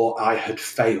or I had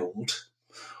failed,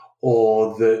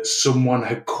 or that someone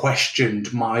had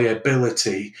questioned my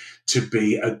ability to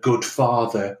be a good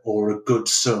father or a good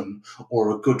son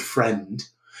or a good friend,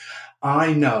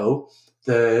 I know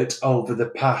that over the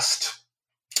past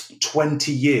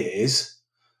 20 years,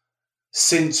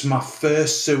 since my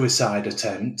first suicide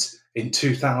attempt in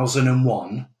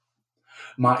 2001,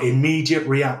 my immediate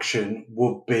reaction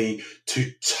would be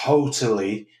to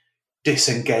totally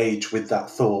disengage with that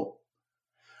thought.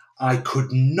 I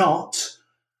could not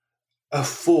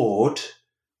afford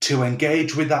to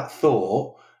engage with that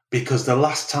thought because the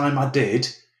last time I did,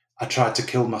 I tried to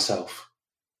kill myself.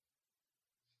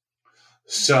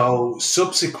 So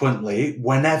subsequently,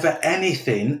 whenever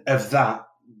anything of that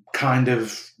kind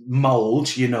of mold,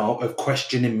 of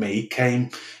questioning me came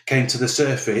to the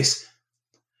surface,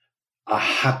 I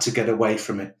had to get away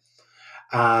from it.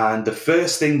 And the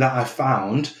first thing that I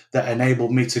found that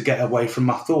enabled me to get away from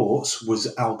my thoughts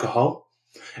was alcohol.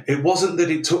 It wasn't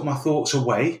that it took my thoughts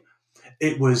away.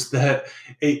 It was that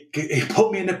it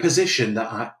put me in a position that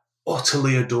I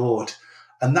utterly adored.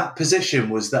 And that position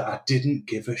was that I didn't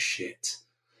give a shit.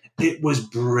 It was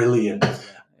brilliant.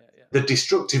 The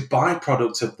destructive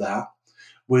byproduct of that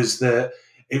was that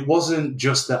it wasn't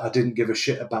just that I didn't give a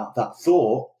shit about that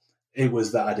thought. It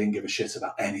was that I didn't give a shit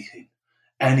about anything,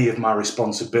 any of my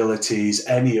responsibilities,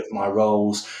 any of my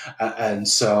roles. And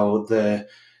so the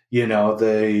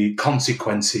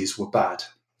consequences were bad.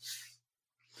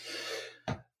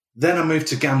 Then I moved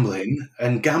to gambling,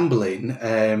 and gambling,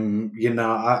 I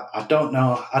don't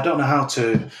know how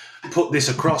to put this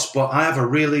across, but I have a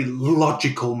really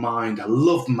logical mind. I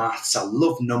love maths, I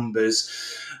love numbers,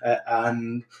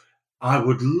 and I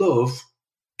would love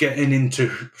getting into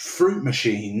fruit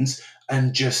machines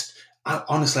and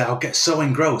honestly, I'll get so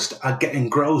engrossed. I'd get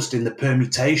engrossed in the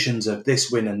permutations of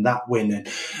this win and that win,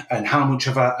 and how much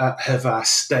have I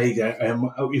staked, and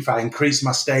if I increase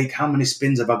my stake, how many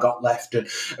spins have I got left,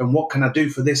 and what can I do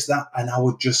for this, that, and I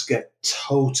would just get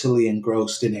totally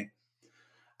engrossed in it.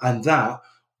 And that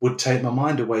would take my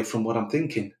mind away from what I'm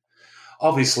thinking.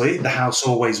 Obviously, the house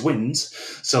always wins,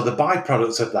 so the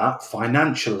byproduct of that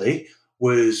financially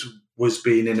was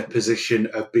being in a position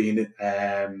of being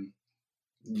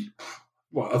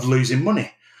of losing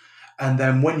money. And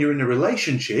then when you're in a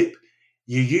relationship,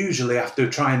 you usually have to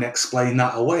try and explain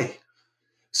that away.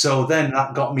 So then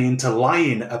that got me into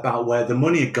lying about where the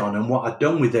money had gone and what I'd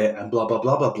done with it and blah, blah,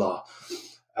 blah, blah, blah.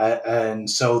 And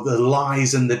so the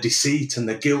lies and the deceit and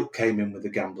the guilt came in with the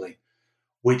gambling,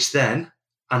 which then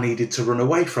I needed to run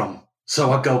away from.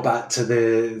 So I go back to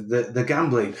the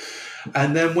gambling.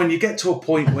 And then when you get to a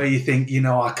point where you think,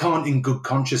 I can't in good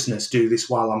consciousness do this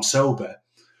while I'm sober,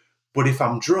 but if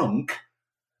I'm drunk,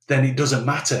 then it doesn't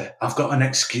matter. I've got an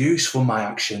excuse for my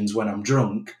actions when I'm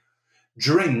drunk.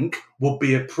 Drink would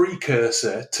be a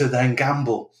precursor to then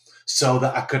gamble, so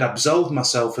that I could absolve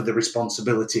myself of the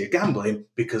responsibility of gambling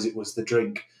because it was the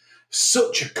drink.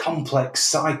 Such a complex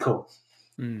cycle.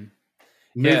 Move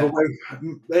away.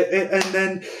 And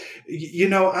then,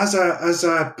 as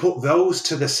I put those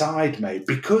to the side, mate,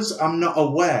 because I'm not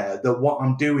aware that what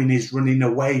I'm doing is running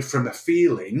away from a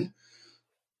feeling,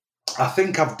 I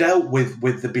think I've dealt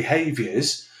with the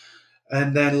behaviours.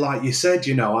 And then, like you said,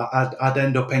 I'd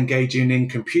end up engaging in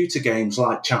computer games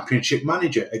like Championship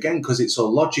Manager, again, because it's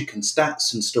all logic and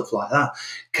stats and stuff like that.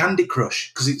 Candy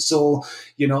Crush, because it's all,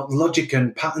 logic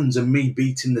and patterns and me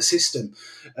beating the system.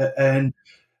 And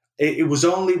it was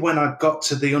only when I got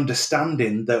to the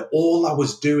understanding that all I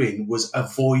was doing was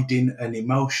avoiding an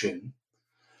emotion.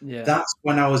 Yeah. That's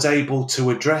when I was able to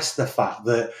address the fact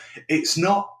that it's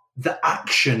not the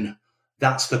action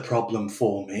that's the problem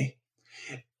for me.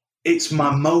 It's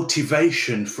my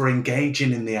motivation for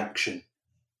engaging in the action.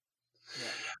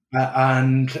 Yeah.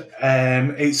 And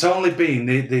it's only been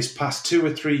this past 2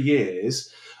 or 3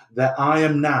 years that I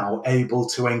am now able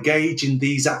to engage in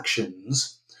these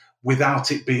actions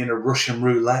without it being a Russian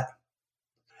roulette.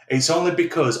 It's only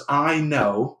because I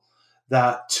know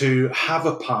that to have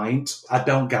a pint, I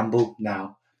don't gamble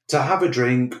now. To have a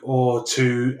drink or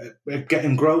to get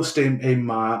engrossed in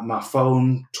my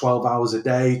phone 12 hours a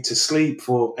day, to sleep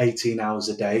for 18 hours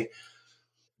a day,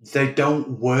 they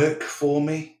don't work for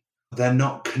me. They're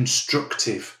not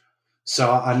constructive.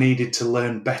 So I needed to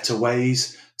learn better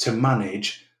ways to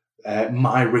manage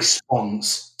my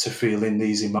response to feeling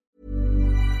these emotions.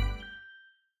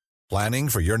 Planning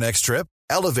for your next trip?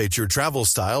 Elevate your travel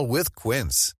style with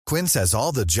Quince. Quince has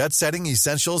all the jet-setting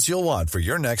essentials you'll want for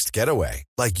your next getaway,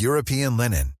 like European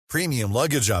linen, premium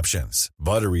luggage options,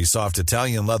 buttery soft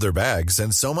Italian leather bags,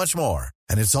 and so much more.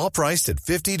 And it's all priced at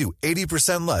 50 to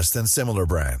 80% less than similar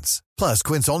brands. Plus,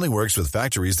 Quince only works with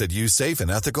factories that use safe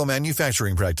and ethical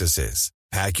manufacturing practices.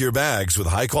 Pack your bags with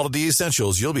high-quality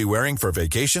essentials you'll be wearing for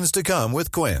vacations to come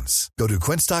with Quince. Go to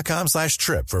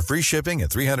quince.com/trip for free shipping and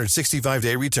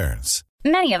 365-day returns.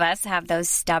 Many of us have those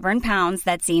stubborn pounds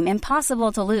that seem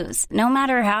impossible to lose, no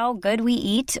matter how good we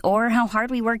eat or how hard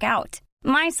we work out.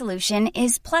 My solution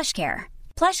is PlushCare.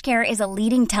 PlushCare is a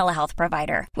leading telehealth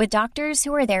provider with doctors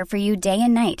who are there for you day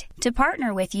and night to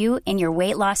partner with you in your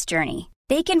weight loss journey.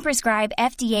 They can prescribe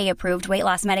FDA-approved weight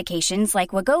loss medications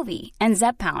like Wegovy and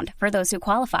Zepbound for those who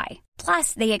qualify.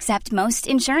 Plus, they accept most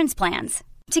insurance plans.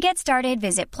 To get started,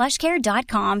 visit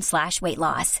plushcare.com/weight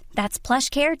loss. That's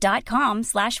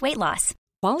plushcare.com/weight loss.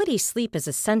 Quality sleep is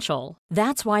essential.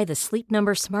 That's why the Sleep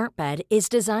Number Smart Bed is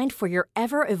designed for your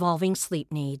ever-evolving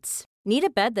sleep needs. Need a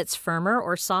bed that's firmer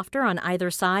or softer on either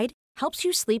side? Helps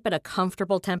you sleep at a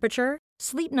comfortable temperature?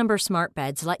 Sleep Number Smart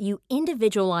Beds let you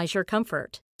individualize your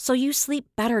comfort, so you sleep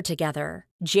better together.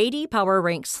 J.D. Power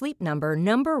ranks Sleep Number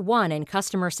number 1 in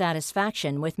customer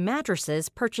satisfaction with mattresses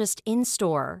purchased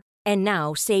in-store. And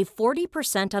now, save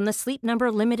 40% on the Sleep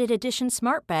Number Limited Edition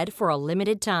Smart Bed for a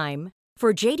limited time.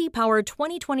 For J.D. Power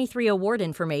 2023 award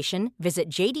information, visit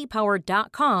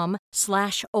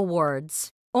jdpower.com/awards.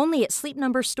 Only at Sleep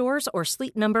Number stores or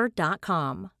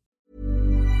sleepnumber.com.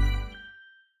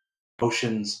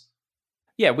 Emotions.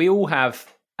 Yeah, we all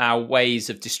have our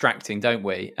ways of distracting, don't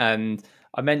we? And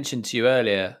I mentioned to you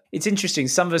earlier, it's interesting.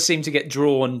 Some of us seem to get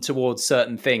drawn towards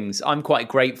certain things. I'm quite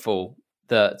grateful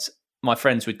that my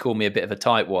friends would call me a bit of a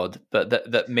tightwad, but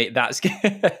that's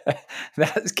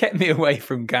that's kept me away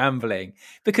from gambling,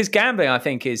 because gambling, I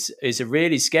think, is a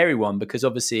really scary one, because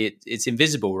obviously it's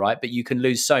invisible, right? But you can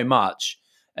lose so much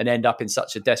and end up in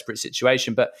such a desperate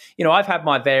situation. But I've had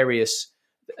my various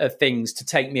things to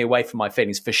take me away from my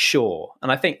feelings, for sure.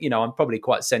 And I think I'm probably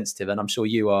quite sensitive, and I'm sure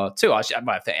you are too. I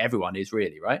think everyone is,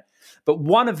 really, right? But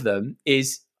one of them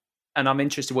is, and I'm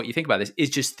interested in what you think about this, is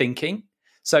just thinking.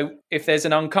 So if there's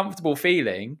an uncomfortable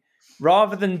feeling,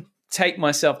 rather than take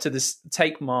my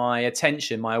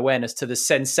attention, my awareness to the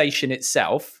sensation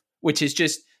itself, which is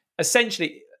just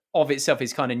essentially of itself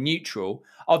is kind of neutral,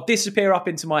 I'll disappear up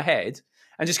into my head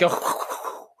and just go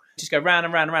round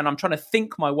and round and round. I'm trying to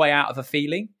think my way out of a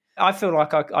feeling. I feel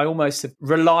like I almost have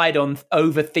relied on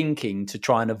overthinking to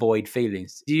try and avoid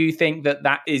feelings. Do you think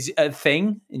that is a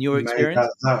thing in your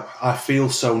experience? I feel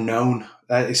so known.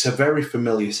 It's a very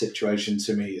familiar situation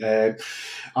to me.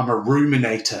 I'm a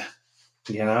ruminator,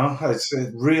 It's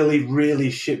a really,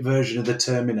 really shit version of the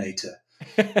Terminator.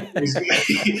 It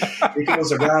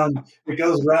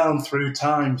goes around through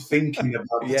time thinking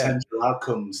about potential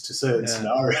outcomes to certain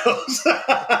scenarios.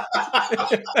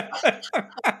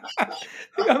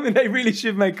 I mean, they really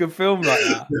should make a film like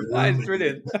that. That is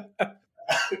brilliant.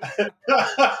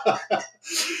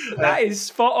 That is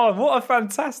spot on. What a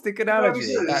fantastic analogy.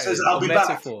 It says, I'll be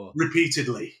metaphor. Back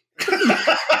repeatedly.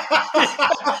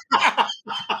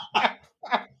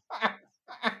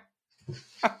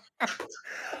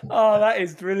 Oh, that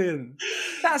is brilliant.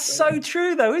 That's so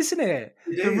true, though, isn't it?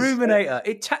 The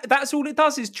ruminator. That's all it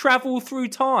does, is travel through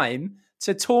time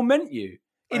to torment you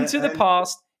into the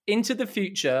past, into the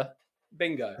future.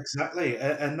 Bingo. Exactly.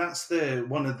 And that's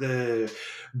one of the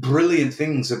brilliant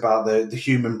things about the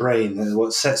human brain, and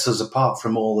what sets us apart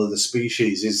from all of the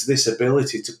species, is this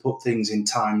ability to put things in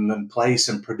time and place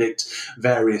and predict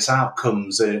various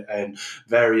outcomes and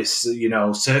various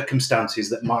circumstances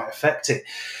that might affect it.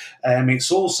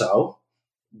 It's also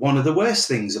one of the worst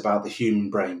things about the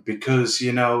human brain, because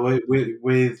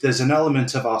there's an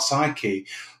element of our psyche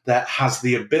that has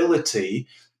the ability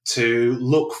to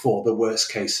look for the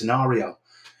worst case scenario.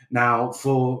 Now,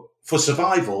 for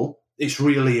survival, it's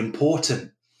really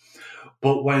important.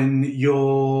 But when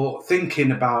you're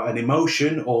thinking about an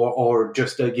emotion or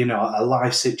just a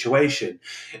life situation,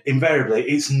 invariably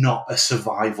it's not a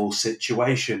survival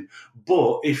situation.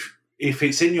 But if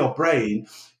it's in your brain,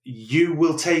 you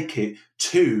will take it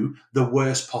to the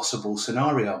worst possible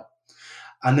scenario.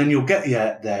 And then you'll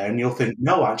get there and you'll think,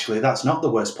 no, actually, that's not the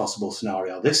worst possible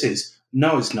scenario. This is.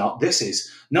 No, it's not. This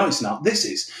is. No, it's not. This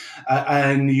is.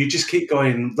 And you just keep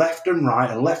going left and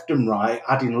right,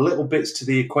 adding little bits to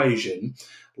the equation,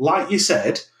 like you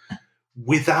said,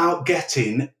 without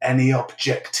getting any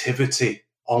objectivity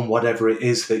on whatever it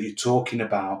is that you're talking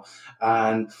about.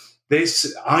 And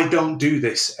I don't do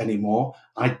this anymore.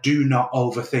 I do not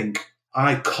overthink.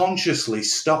 I consciously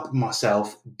stop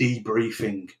myself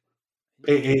debriefing.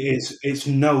 It's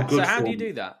no good. So how do you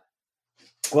do that?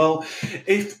 Well,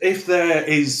 if there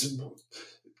is,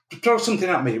 throw something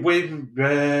at me. We've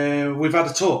had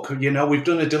a talk. We've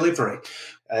done a delivery.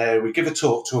 We give a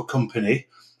talk to a company,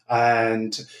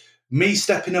 and me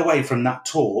stepping away from that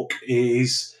talk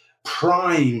is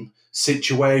prime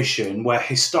situation where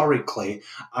historically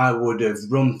I would have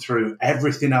run through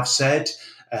everything I've said,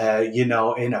 in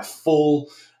a full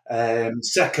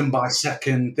second by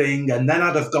second thing, and then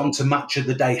I'd have gone to match of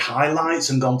the day highlights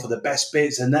and gone for the best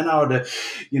bits, and then I'd have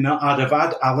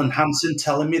had Alan Hansen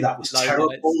telling me that was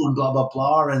terrible and blah blah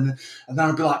blah, and then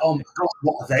I'd be like, oh my god,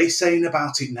 what are they saying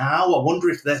about it now? I wonder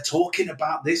if they're talking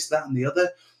about this, that, and the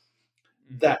other.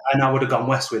 And I would have gone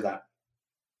west with that.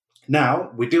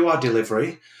 Now we do our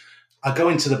delivery. I go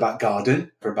into the back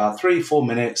garden for about 3-4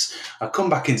 minutes. I come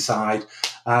back inside.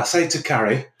 I say to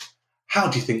Carrie, "How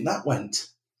do you think that went?"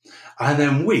 And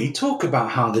then we talk about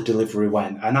how the delivery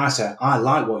went. And I said, I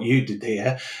like what you did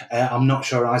here. I'm not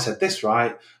sure I said this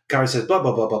right. Gary says, blah,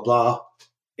 blah, blah, blah, blah.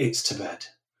 It's to bed.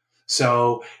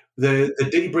 So the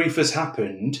debrief has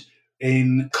happened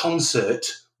in concert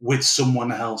with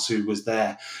someone else who was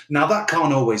there. Now, that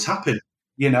can't always happen.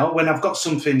 When I've got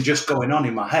something just going on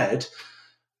in my head,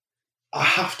 I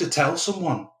have to tell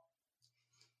someone.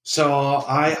 So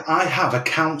I have a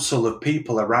council of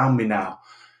people around me now.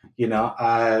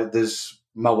 There's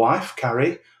my wife,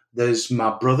 Carrie. There's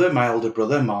my brother, my older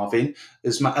brother, Marvin.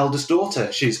 There's my eldest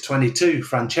daughter. She's 22,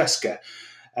 Francesca.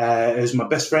 There's my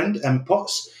best friend, Emma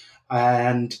Potts.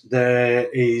 And there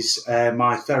is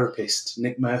my therapist,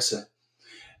 Nick Mercer.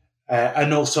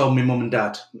 And also my mum and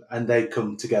dad. And they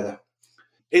come together.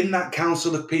 In that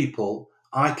council of people,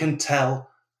 I can tell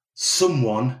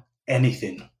someone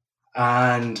anything.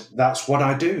 And that's what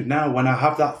I do now. When I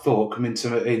have that thought come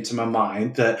into my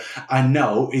mind that I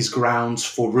know is grounds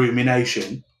for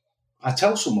rumination, I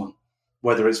tell someone,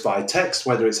 whether it's via text,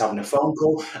 whether it's having a phone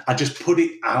call, I just put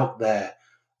it out there.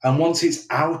 And once it's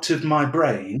out of my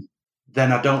brain,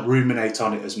 then I don't ruminate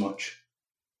on it as much.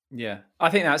 Yeah, I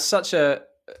think that's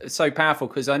so powerful,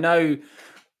 because I know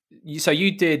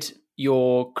you did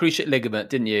your cruciate ligament,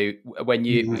 didn't you, when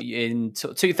you in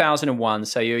 2001?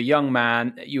 So you're a young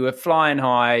man, you were flying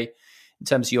high in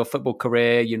terms of your football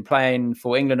career, you're playing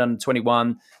for England under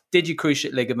 21, did your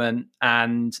cruciate ligament,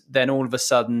 and then all of a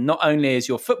sudden, not only is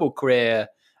your football career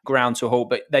ground to a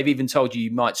halt, but they've even told you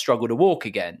might struggle to walk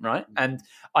again, right? And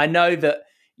I know that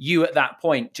you at that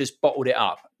point just bottled it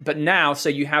up. But now, so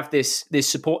you have this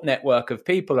support network of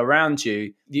people around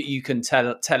you that you can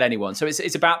tell anyone. So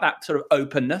it's about that sort of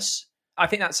openness. I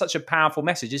think that's such a powerful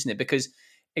message, isn't it? Because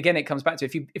again, it comes back to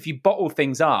if you bottle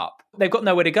things up, they've got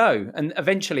nowhere to go, and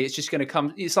eventually it's just going to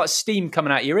come. It's like steam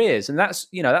coming out your ears, and that's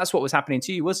what was happening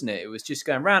to you, wasn't it? It was just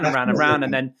going round and round and round,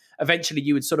 and then eventually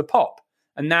you would sort of pop.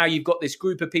 And now you've got this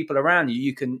group of people around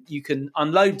you you can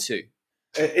unload to.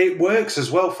 It works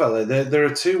as well, fella. There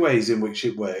are two ways in which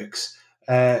it works.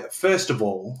 First of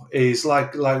all, is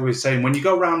like we were saying, when you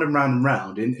go round and round and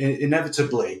round,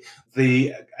 inevitably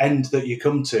the end that you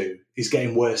come to is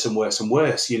getting worse and worse and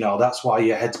worse. That's why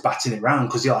your head's batting it round,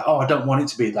 because you're like, oh, I don't want it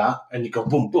to be that. And you go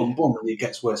boom, boom, boom, and it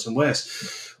gets worse and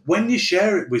worse. When you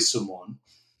share it with someone,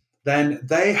 then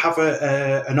they have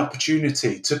an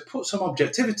opportunity to put some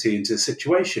objectivity into the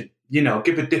situation,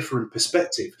 give a different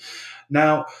perspective.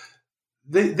 Now,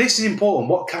 this is important,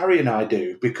 what Carrie and I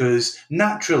do, because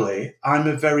naturally I'm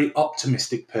a very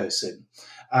optimistic person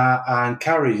and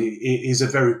Carrie is a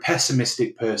very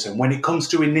pessimistic person when it comes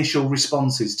to initial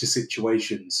responses to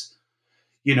situations.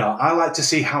 I like to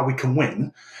see how we can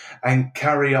win, and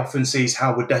Carrie often sees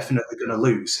how we're definitely going to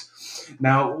lose.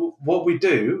 Now, what we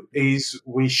do is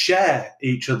we share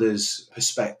each other's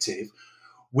perspective.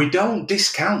 We don't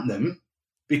discount them,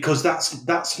 because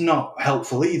that's not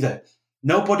helpful either.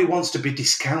 Nobody wants to be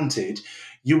discounted.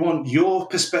 You want your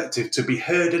perspective to be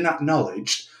heard and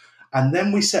acknowledged. And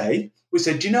then we say,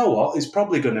 do you know what? It's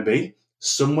probably going to be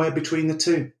somewhere between the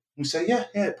two. We say, yeah,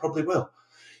 it probably will.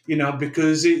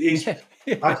 Because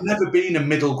I've never been a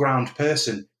middle ground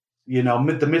person.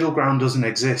 The middle ground doesn't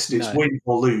exist. It's win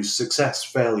or lose, success,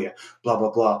 failure, blah,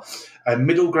 blah, blah. And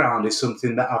middle ground is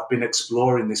something that I've been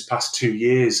exploring this past 2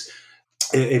 years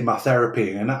in my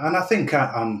therapy. And I think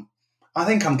I'm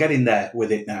getting there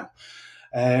with it now.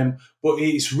 But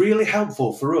it's really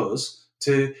helpful for us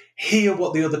to hear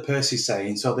what the other person is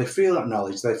saying, so they feel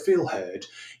acknowledged, they feel heard.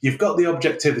 You've got the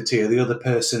objectivity of the other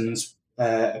person's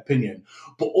opinion,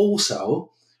 but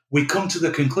also we come to the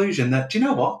conclusion that, do you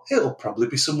know what? It'll probably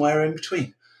be somewhere in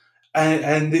between.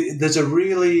 And there's a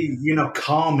really,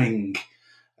 calming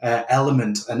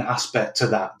element and aspect to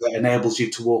that enables you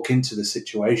to walk into the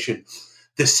situation.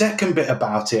 The second bit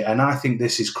about it, and I think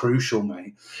this is crucial,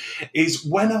 mate, is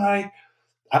when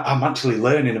I'm actually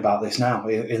learning about this now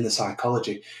in the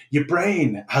psychology. Your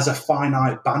brain has a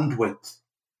finite bandwidth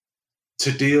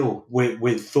to deal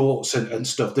with thoughts and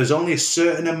stuff. There's only a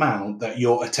certain amount that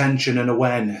your attention and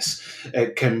awareness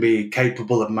can be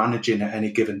capable of managing at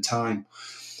any given time.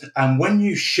 And when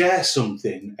you share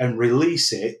something and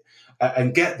release it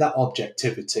and get that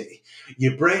objectivity,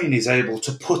 your brain is able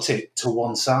to put it to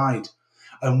one side.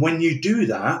 And when you do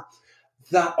that,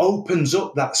 that opens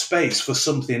up that space for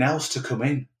something else to come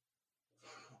in.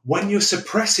 When you're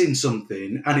suppressing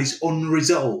something and it's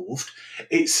unresolved,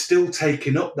 it's still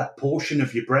taking up that portion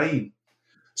of your brain.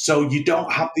 So you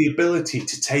don't have the ability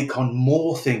to take on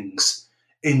more things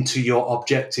into your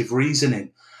objective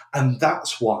reasoning. And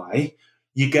that's why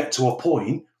you get to a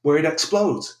point where it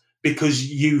explodes,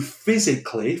 because you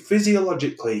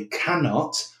physiologically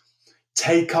cannot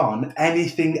take on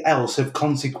anything else of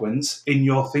consequence in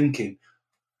your thinking.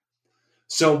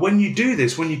 So when you do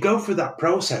this, when you go through that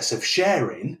process of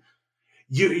sharing,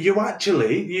 you're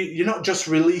not just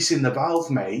releasing the valve,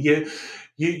 mate.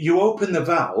 You open the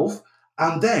valve,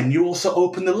 and then you also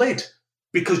open the lid,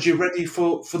 because you're ready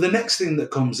for the next thing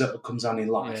that comes on in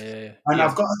life. And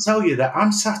I've got to tell you that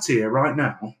I'm sat here right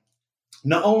now,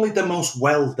 not only the most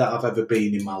well that I've ever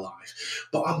been in my life,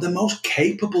 but I'm the most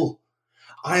capable.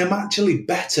 I am actually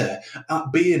better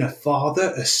at being a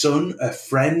father, a son, a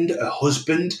friend, a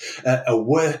husband, a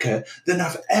worker than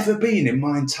I've ever been in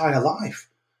my entire life.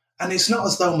 And it's not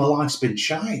as though my life's been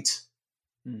shite.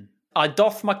 I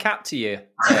doff my cap to you.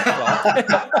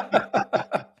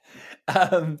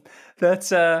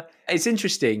 It's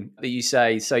interesting that you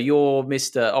say, so you're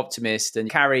Mr. Optimist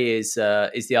and Carrie is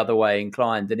the other way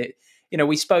inclined. And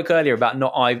we spoke earlier about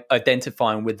not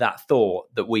identifying with that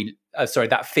thought that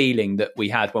that feeling that we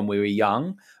had when we were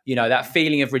young, that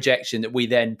feeling of rejection that we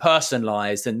then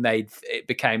personalized and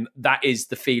that is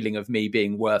the feeling of me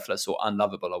being worthless or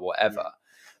unlovable or whatever.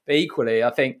 But equally,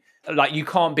 I think like you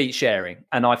can't beat sharing.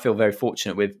 And I feel very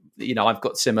fortunate with, I've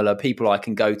got similar people I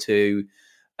can go to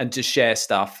and just share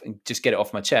stuff and just get it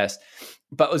off my chest.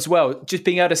 But as well, just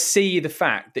being able to see the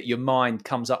fact that your mind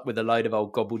comes up with a load of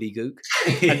old gobbledygook.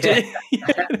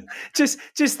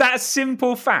 just that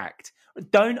simple fact.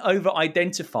 Don't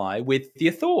over-identify with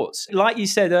your thoughts. Like you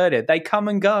said earlier, they come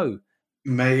and go.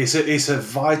 Mate, it's a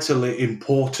vitally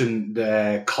important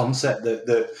concept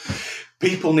that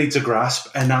people need to grasp,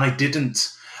 and I didn't.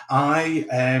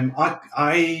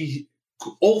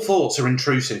 All thoughts are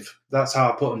intrusive. That's how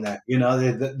I put them there.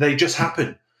 They just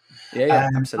happen. Yeah,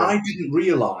 absolutely. I didn't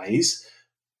realise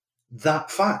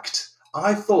that fact.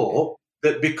 I thought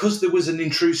that because there was an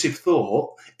intrusive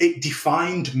thought, it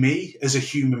defined me as a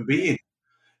human being.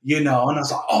 And I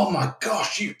was like, oh my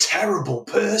gosh, you terrible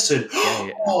person.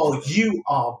 Yeah. Oh, you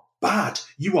are bad.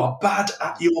 You are bad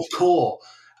at your core.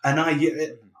 And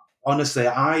honestly,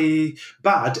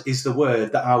 bad is the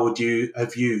word that I would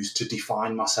have used to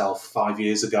define myself 5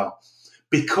 years ago,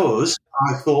 because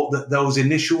I thought that those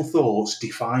initial thoughts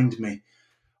defined me.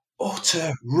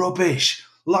 Utter rubbish.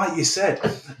 Like you said,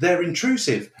 they're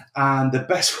intrusive. And the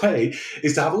best way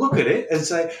is to have a look at it and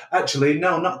say, actually,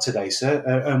 no, not today, sir.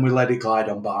 And we let it glide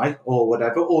on by or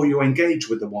whatever. Or you engage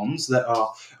with the ones that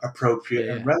are appropriate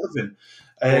and relevant.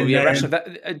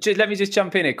 Let me just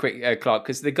jump in here quick, Clark,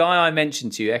 because the guy I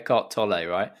mentioned to you, Eckhart Tolle,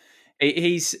 right?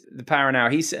 He's the Power and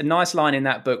Hour. He's a nice line in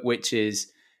that book, which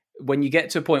is when you get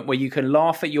to a point where you can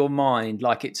laugh at your mind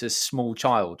like it's a small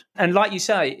child. And like you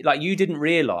say, like you didn't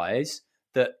realize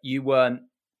that you weren't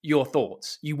your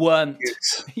thoughts. You weren't,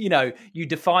 you have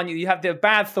the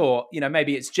bad thought,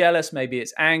 maybe it's jealous, maybe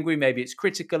it's angry, maybe it's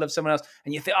critical of someone else.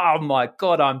 And you think, oh my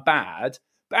God, I'm bad.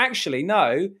 But actually,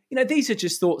 no, these are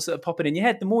just thoughts that are popping in your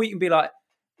head. The more you can be like,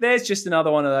 there's just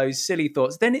another one of those silly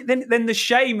thoughts, then the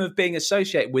shame of being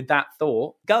associated with that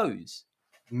thought goes.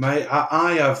 Mate,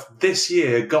 I have this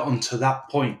year gotten to that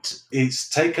point. It's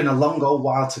taken a long old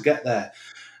while to get there.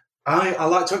 I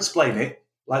like to explain it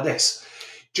like this.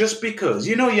 Just because,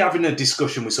 you're having a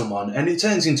discussion with someone and it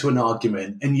turns into an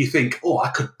argument and you think, oh, I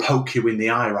could poke you in the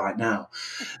eye right now.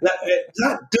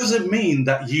 That doesn't mean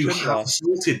that you have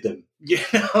assaulted them.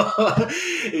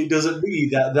 It doesn't mean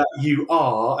that you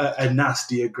are a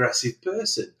nasty, aggressive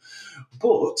person.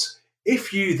 But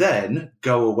if you then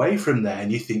go away from there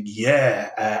and you think,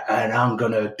 and I'm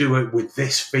going to do it with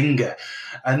this finger,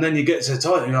 and then you get to the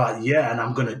toilet and you're like, and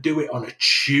I'm going to do it on a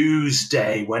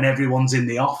Tuesday when everyone's in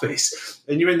the office,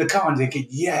 and you're in the car and thinking,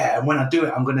 and when I do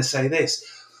it, I'm going to say this.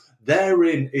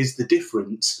 Therein is the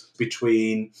difference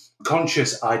between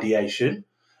conscious ideation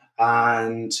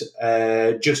and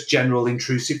just general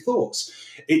intrusive thoughts.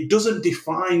 It doesn't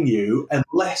define you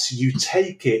unless you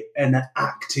take it and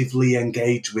actively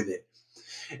engage with it.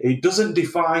 It doesn't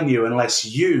define you unless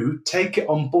you take it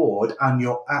on board and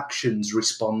your actions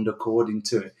respond according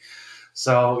to it.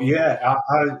 So,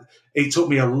 it took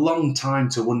me a long time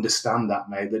to understand that,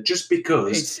 mate, that just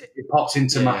because it pops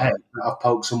into my head that I've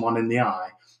poked someone in the eye,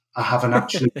 I haven't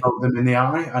actually poked them in the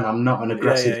eye, and I'm not an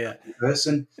aggressive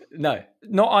person. No,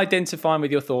 not identifying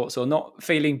with your thoughts or not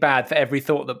feeling bad for every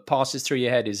thought that passes through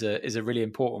your head is a really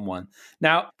important one.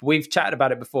 Now, we've chatted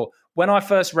about it before. When I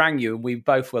first rang you and we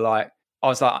both were like, I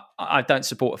was like, I don't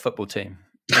support a football team.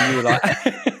 And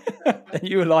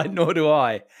you were like, nor do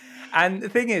I. And the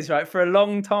thing is, right, for a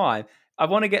long time, I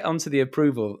want to get onto the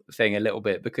approval thing a little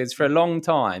bit, because for a long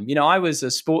time, I was a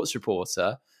sports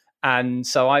reporter. And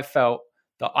so I felt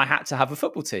that I had to have a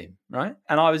football team, right?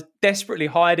 And I was desperately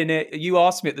hiding it. You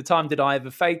asked me at the time, did I ever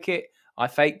fake it? I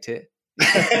faked it.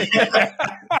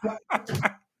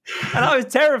 And I was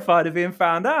terrified of being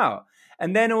found out.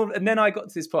 And then I got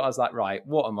to this point. I was like, right,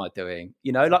 what am I doing?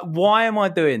 Like, why am I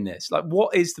doing this? Like,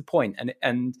 what is the point?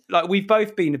 And like, we've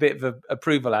both been a bit of an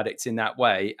approval addicts in that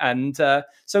way. And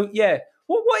so, yeah,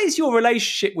 what is your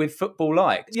relationship with football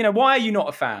like? Why are you not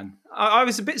a fan? I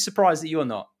was a bit surprised that you're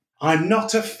not. I'm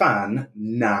not a fan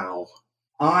now.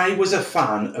 I was a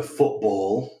fan of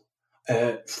football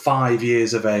at 5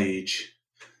 years of age.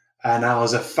 And I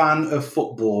was a fan of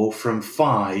football from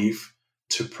 5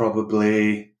 to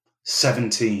probably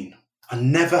 17. I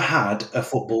never had a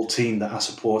football team that I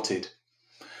supported.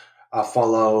 I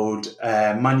followed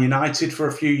Man United for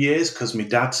a few years because my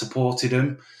dad supported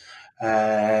them.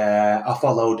 I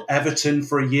followed Everton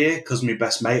for a year because my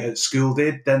best mate at school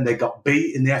did. Then they got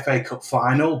beat in the FA Cup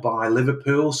final by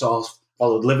Liverpool, so I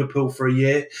followed Liverpool for a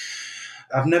year.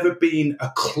 I've never been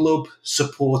a club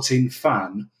supporting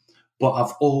fan, but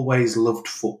I've always loved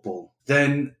football.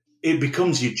 Then it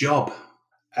becomes your job.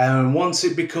 And once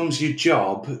it becomes your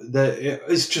job,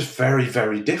 it's just very,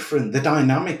 very different. The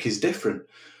dynamic is different.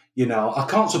 I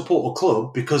can't support a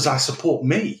club because I support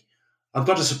me. I've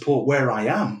got to support where I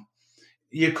am.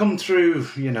 You come through,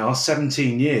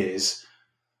 17 years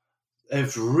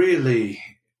of really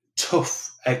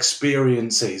tough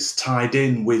experiences tied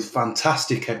in with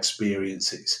fantastic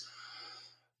experiences.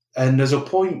 And there's a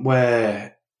point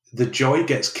where the joy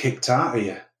gets kicked out of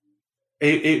you.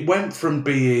 It went from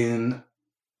being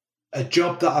a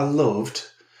job that I loved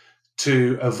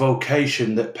to a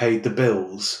vocation that paid the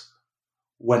bills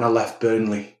when I left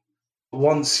Burnley.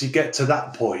 Once you get to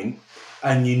that point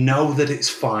and you know that it's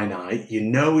finite, you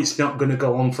know it's not going to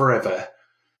go on forever,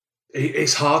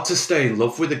 it's hard to stay in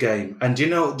love with the game. And do you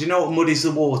know what muddies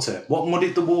the water? What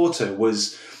muddied the water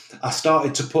was I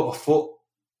started to put a foot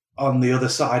on the other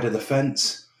side of the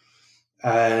fence.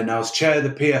 And I was chair of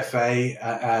the PFA,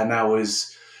 and I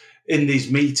was in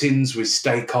these meetings with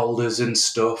stakeholders and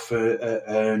stuff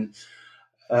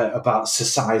about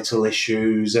societal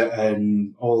issues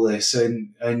and all this.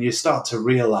 And you start to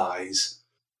realise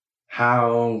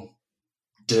how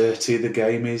dirty the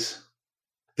game is.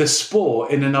 The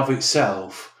sport in and of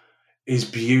itself is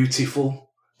beautiful.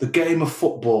 The game of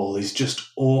football is just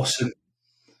awesome.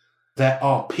 There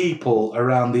are people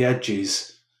around the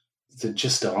edges that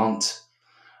just aren't.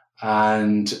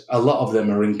 And a lot of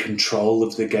them are in control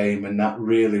of the game, and that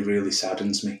really, really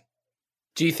saddens me.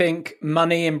 Do you think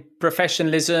money and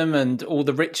professionalism and all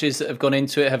the riches that have gone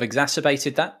into it have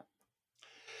exacerbated that?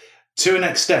 To an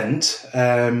extent,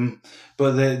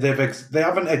 but they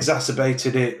haven't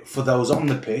exacerbated it for those on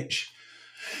the pitch.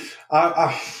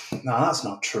 No, that's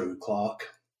not true, Clark.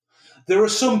 There are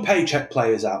some paycheck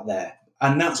players out there,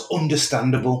 and that's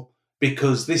understandable.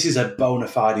 Because this is a bona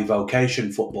fide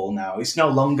vocation, football now. It's no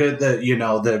longer the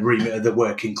remit of the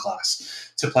working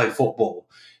class to play football.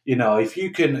 If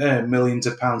you can earn millions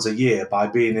of pounds a year by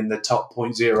being in the top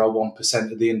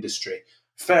 0.01% of the industry,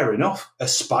 fair enough.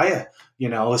 Aspire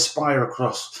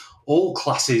across all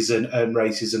classes and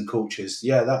races and cultures.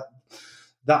 Yeah,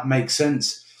 that makes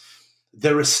sense.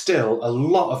 There are still a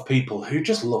lot of people who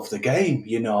just love the game.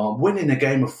 Winning a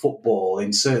game of football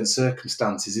in certain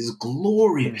circumstances is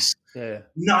glorious. Yeah.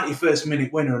 91st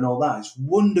minute winner and all that is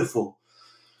wonderful.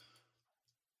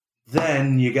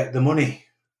 Then you get the money,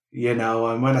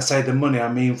 and when I say the money,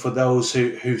 I mean for those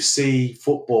who see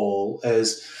football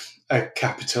as a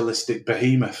capitalistic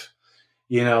behemoth.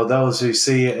 Those who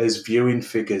see it as viewing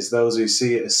figures, those who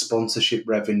see it as sponsorship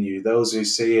revenue, those who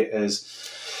see it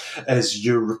as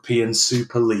European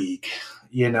Super League.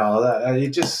 They're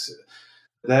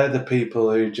the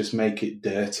people who just make it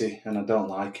dirty, and I don't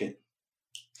like it.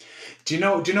 Do you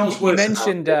know what's worse? You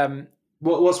mentioned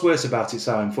what's worse about it,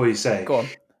 Simon? Before you say, go on,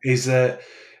 is that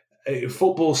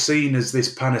football's seen as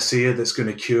this panacea that's going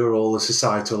to cure all the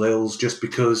societal ills just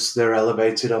because they're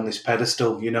elevated on this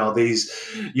pedestal. These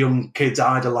young kids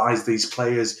idolise these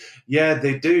players. Yeah,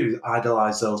 they do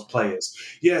idolise those players.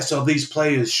 Yeah, so these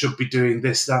players should be doing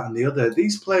this, that, and the other.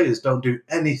 These players don't do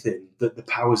anything that the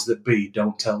powers that be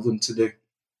don't tell them to do,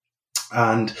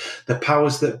 and the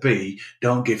powers that be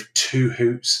don't give two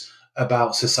hoots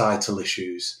about societal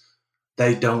issues.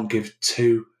 They don't give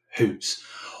two hoots.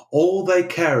 All they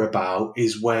care about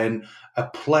is when a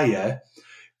player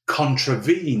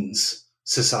contravenes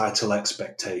societal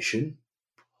expectation,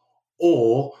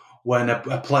 or when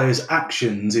a player's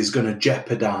actions is going to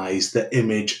jeopardise the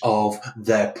image of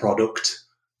their product.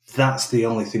 That's the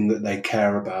only thing that they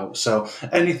care about. So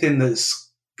anything that's,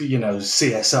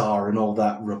 CSR and all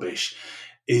that rubbish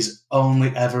is only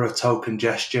ever a token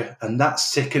gesture. And that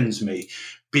sickens me,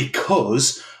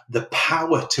 because the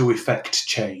power to effect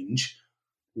change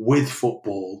with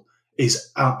football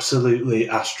is absolutely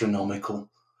astronomical.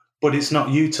 But it's not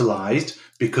utilised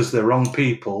because the wrong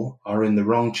people are in the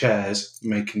wrong chairs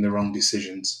making the wrong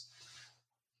decisions.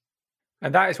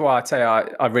 And that is why I tell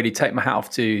you, I really take my hat off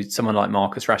to someone like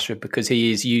Marcus Rashford, because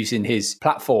he is using his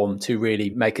platform to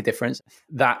really make a difference.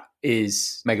 That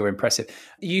is mega impressive.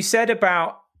 You said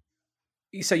about,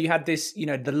 so you had this, you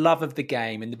know, the love of the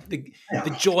game and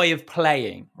the joy of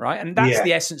playing, right? And that's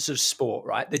the essence of sport,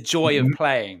 right? The joy of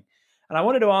playing. And I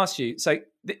wanted to ask you, so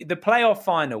the playoff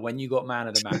final when you got man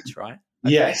of the match, right?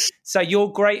 Okay. Yes. So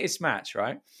your greatest match,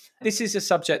 right? This is a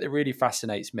subject that really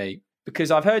fascinates me,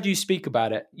 because I've heard you speak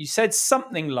about it. You said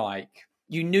something like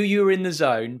you knew you were in the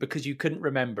zone because you couldn't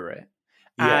remember it.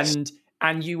 Yes.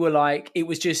 And you were like, it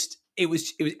was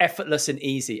effortless and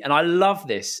easy. And I love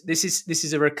this. This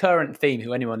is a recurrent theme.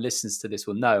 Who anyone listens to this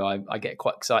will know I get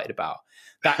quite excited about.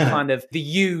 That kind of the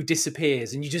you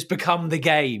disappears and you just become the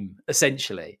game,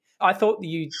 essentially. I thought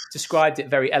you described it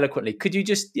very eloquently. Could you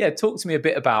just talk to me a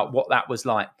bit about what that was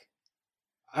like?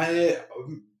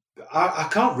 I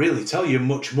can't really tell you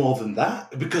much more than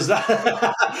that, because that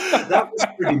was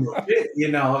pretty much it. You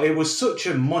know, it was such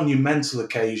a monumental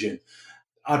occasion.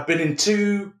 I'd been in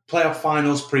 2 playoff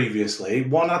finals previously.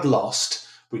 One I'd lost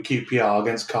with QPR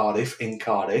against Cardiff in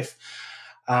Cardiff,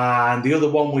 and the other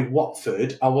one with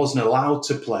Watford, I wasn't allowed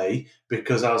to play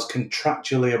because I was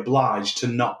contractually obliged to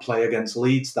not play against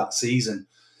Leeds that season.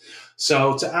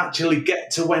 So to actually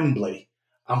get to Wembley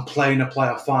and play in a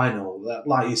playoff final,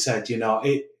 like you said, you know,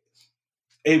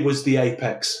 it was the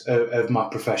apex of my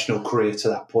professional career to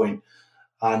that point.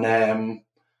 And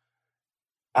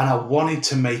I wanted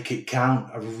to make it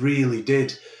count. I really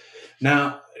did.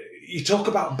 Now, you talk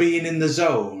about being in the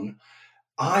zone.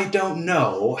 I don't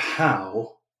know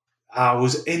how I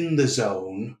was in the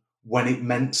zone when it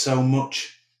meant so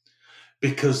much,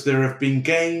 because there have been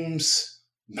games,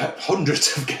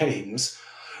 hundreds of games,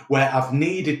 where I've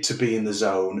needed to be in the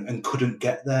zone and couldn't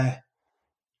get there.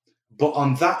 But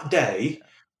on that day,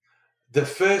 the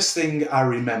first thing I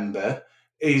remember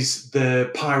is the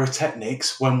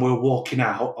pyrotechnics when we're walking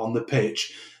out on the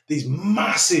pitch. These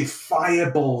massive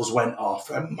fireballs went off,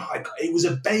 and my God, it was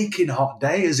a baking hot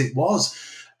day as it was.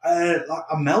 I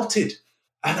melted.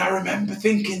 And I remember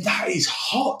thinking, that is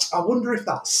hot. I wonder if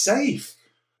that's safe.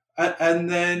 And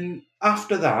then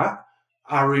after that,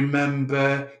 I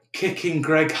remember kicking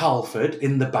Greg Halford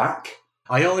in the back.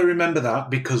 I only remember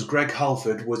that because Greg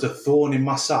Halford was a thorn in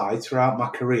my side throughout my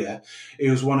career.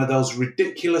 He was one of those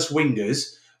ridiculous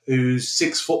wingers who's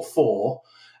 6'4",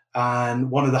 and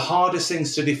one of the hardest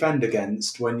things to defend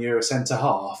against when you're a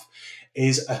centre-half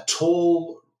is a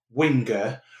tall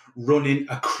winger running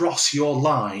across your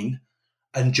line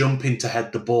and jumping to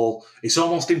head the ball. It's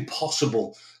almost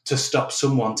impossible to stop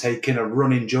someone taking a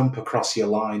running jump across your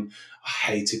line. I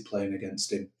hated playing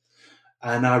against him.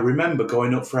 And I remember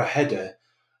going up for a header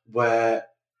where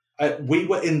we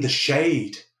were in the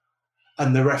shade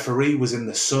and the referee was in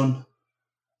the sun.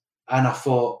 And I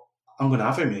thought, I'm going to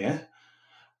have him here.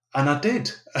 And I did.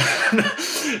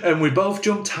 And we both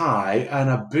jumped high and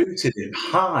I booted him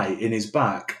high in his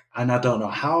back. And I don't know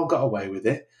how I got away with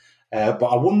it. But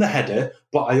I won the header,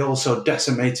 but I also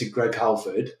decimated Greg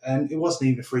Halford, and it wasn't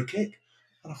even a free kick.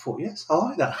 And I thought, yes, I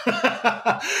like that.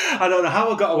 I don't know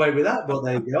how I got away with that, but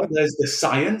there you go. There's the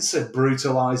science of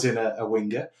brutalising a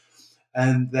winger.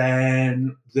 And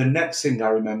then the next thing I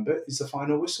remember is the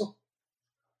final whistle.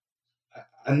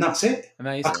 And that's it.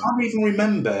 Amazing. I can't even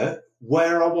remember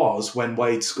where I was when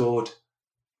Wade scored.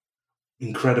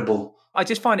 Incredible. I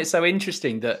just find it so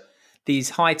interesting that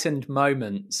these heightened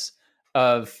moments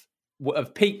of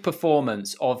peak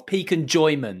performance, of peak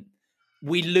enjoyment,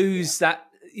 we lose that,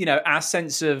 you know, our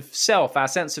sense of self, our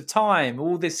sense of time,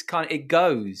 all this it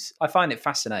goes. I find it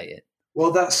fascinating.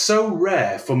 Well, that's so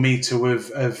rare for me to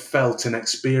have felt and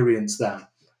experienced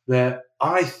that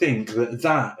I think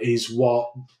that is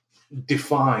what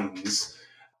defines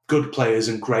good players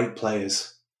and great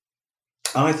players.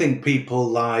 I think people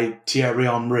like Thierry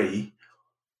Henry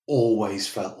always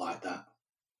felt like that.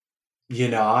 You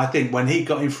know, I think when he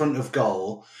got in front of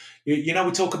goal, you know,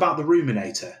 we talk about the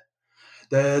ruminator.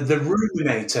 The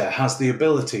ruminator has the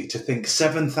ability to think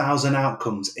 7,000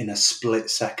 outcomes in a split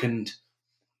second,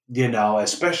 you know,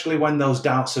 especially when those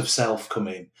doubts of self come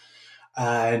in.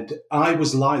 And I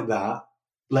was like that,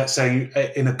 let's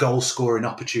say, in a goal-scoring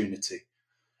opportunity.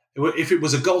 If it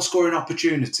was a goal-scoring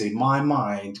opportunity, my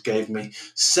mind gave me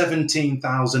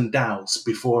 17,000 doubts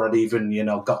before I'd even, you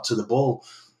know, got to the ball.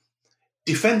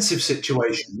 Defensive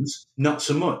situations, not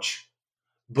so much.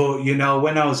 But, you know,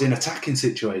 when I was in attacking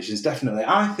situations, definitely.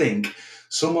 I think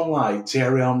someone like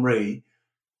Thierry Henry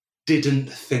didn't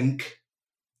think.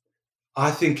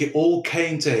 I think it all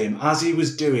came to him as he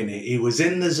was doing it. He was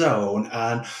in the zone,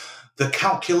 and the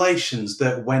calculations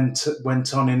that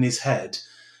went on in his head,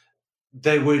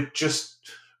 they were just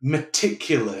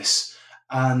meticulous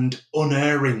and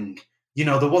unerring. You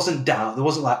know, there wasn't doubt. There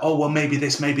wasn't like, oh, well, maybe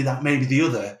this, maybe that, maybe the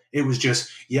other. It was just,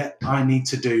 yeah, I need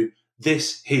to do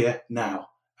this here now.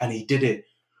 And he did it.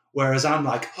 Whereas I'm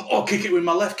like, oh, kick it with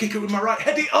my left, kick it with my right,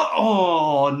 head it.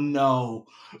 Oh no.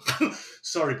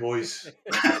 Sorry, boys.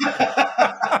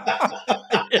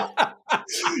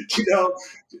 You know,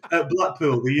 at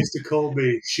Blackpool, they used to call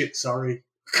me shit sorry.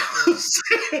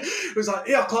 It was like,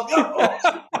 yeah, clock. Oh,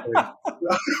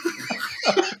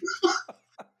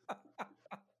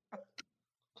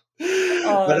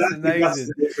 Oh, that's amazing. That's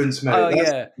the difference, mate. Oh, That's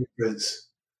yeah. the difference.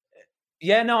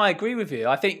 Yeah, no, I agree with you.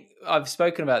 I think I've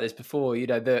spoken about this before. You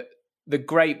know, the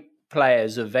great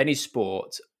players of any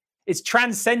sport, it's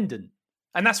transcendent,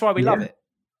 and that's why we love it.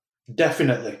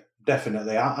 Definitely.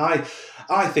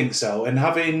 I think so. And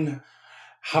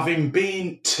having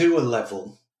been to a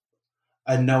level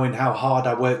and knowing how hard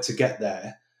I worked to get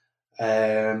there,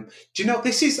 do you know,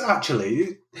 this is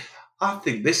actually, I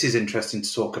think this is interesting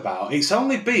to talk about. It's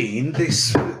only been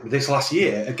this last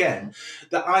year, again,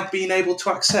 that I've been able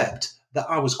to accept that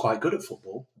I was quite good at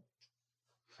football.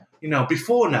 You know,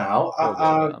 before now,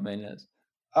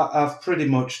 I've pretty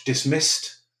much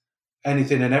dismissed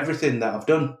anything and everything that I've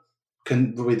done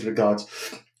with regards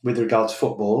to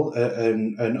football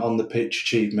and on the pitch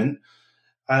achievement.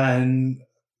 And,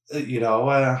 you know,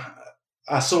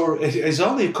 I saw, it's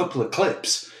only a couple of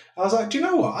clips. I was like, do you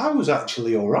know what? I was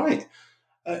actually all right.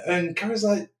 And Carrie's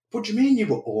like, what do you mean you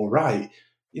were all right?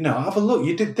 You know, have a look.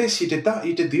 You did this, you did that,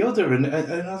 you did the other. And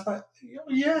I was like, oh,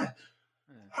 yeah.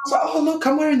 I was like, oh, look,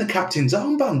 I'm wearing the captain's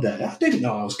armband there. I didn't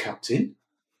know I was captain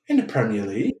in the Premier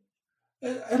League.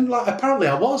 And like, apparently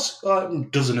I was a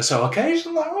dozen or so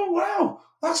occasions. Like, oh, wow,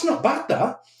 that's not bad,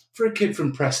 that, for a kid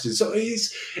from Preston. So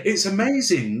it's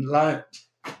amazing. Like,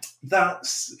 that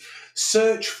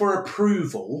search for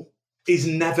approval is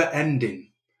never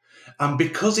ending. And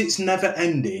because it's never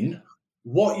ending,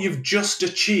 what you've just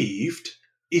achieved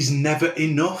is never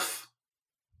enough.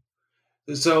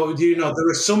 So, you know, there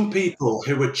are some people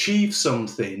who achieve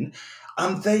something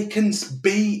and they can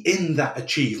be in that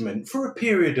achievement for a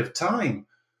period of time.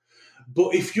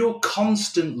 But if you're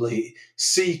constantly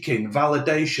seeking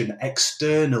validation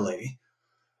externally,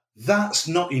 that's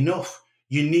not enough.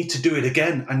 You need to do it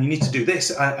again, and you need to do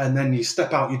this, and then you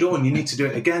step out your door and you need to do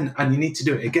it again, and you need to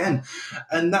do it again.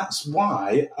 And that's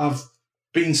why I've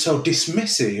been so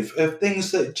dismissive of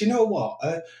things that, do you know what,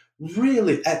 are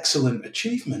really excellent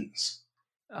achievements.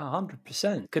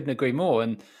 100%. Couldn't agree more.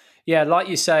 And yeah, like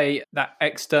you say, that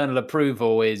external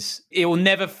approval it will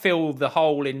never fill the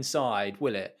hole inside,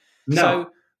 will it? No. So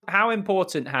how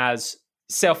important has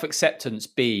self-acceptance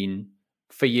been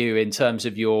for you in terms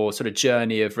of your sort of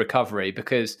journey of recovery?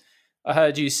 Because I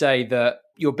heard you say that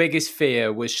your biggest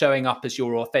fear was showing up as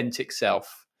your authentic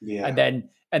self, and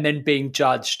then being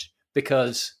judged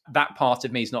because that part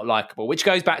of me is not likable, which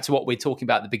goes back to what we're talking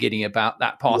about at the beginning about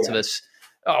that part of us.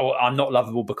 Oh, I'm not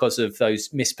lovable because of those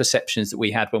misperceptions that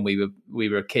we had when we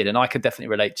were a kid. And I could definitely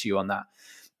relate to you on that.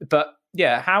 But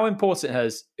yeah, how important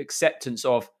has acceptance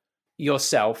of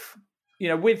yourself, you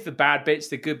know, with the bad bits,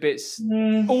 the good bits,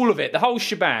 all of it, the whole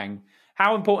shebang,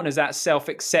 how important has that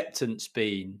self-acceptance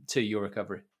been to your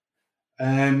recovery?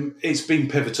 It's been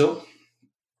pivotal,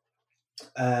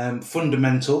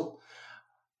 fundamental,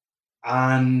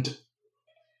 and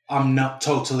I'm not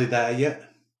totally there yet.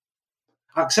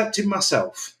 Accepting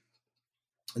myself.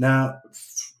 Now,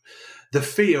 the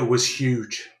fear was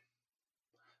huge.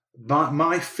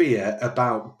 My fear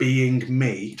about being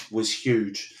me was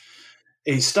huge.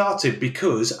 It started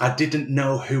because I didn't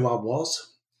know who I was.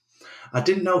 I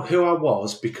didn't know who I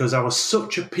was because I was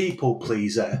such a people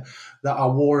pleaser that I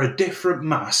wore a different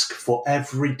mask for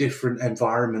every different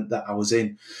environment that I was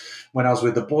in. When I was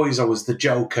with the boys, I was the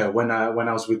joker. When I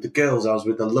was with the girls, I was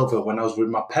with the lover. When I was with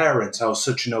my parents, I was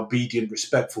such an obedient,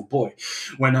 respectful boy.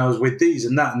 When I was with these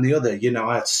and that and the other, you know,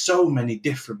 I had so many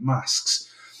different masks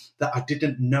that I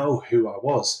didn't know who I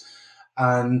was.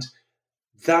 And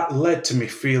that led to me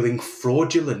feeling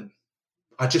fraudulent.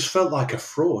 I just felt like a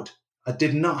fraud. I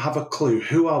did not have a clue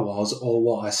who I was or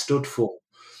what I stood for.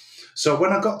 So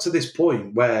when I got to this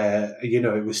point where, you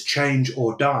know, it was change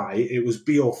or die, it was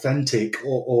be authentic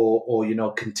or you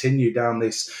know, continue down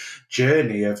this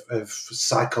journey of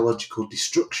psychological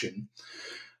destruction,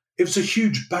 it was a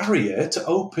huge barrier to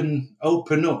open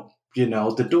up, you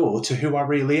know, the door to who I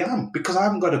really am, because I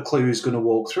haven't got a clue who's going to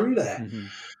walk through there. Mm-hmm.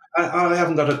 I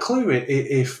haven't got a clue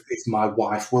if my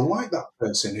wife will like that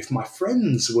person, if my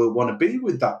friends will want to be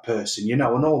with that person, and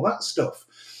all that stuff.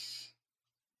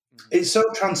 It so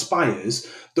transpires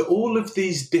that all of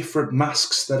these different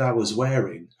masks that I was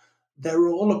wearing, they're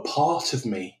all a part of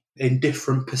me in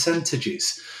different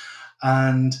percentages.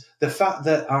 And the fact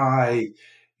that I,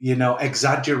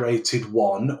 exaggerated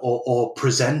one or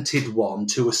presented one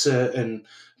to a certain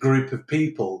group of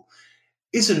people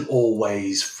isn't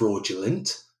always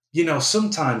fraudulent.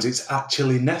 Sometimes it's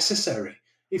actually necessary.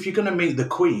 If you're going to meet the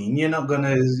Queen, you're not going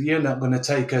to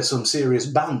take her some serious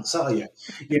bants, are you?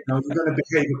 You're going to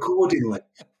behave accordingly.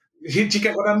 Do you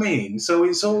get what I mean? So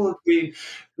it's all being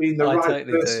the right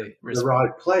person, the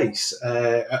right place,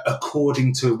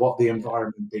 according to what the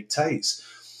environment dictates.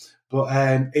 But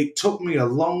it took me a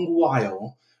long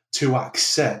while to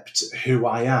accept who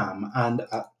I am, and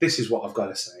this is what I've got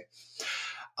to say.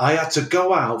 I had to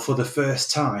go out for the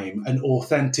first time and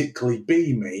authentically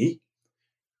be me,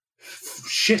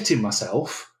 shitting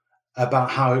myself about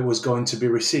how it was going to be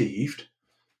received,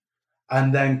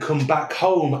 and then come back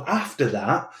home after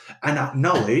that and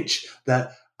acknowledge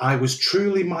that I was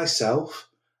truly myself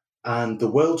and the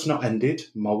world's not ended.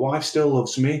 My wife still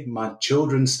loves me. My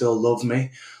children still love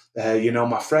me.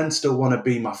 My friends still want to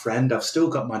be my friend. I've still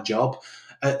got my job.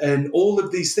 And all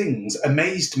of these things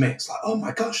amazed me. It's like, oh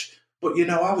my gosh, but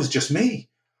I was just me.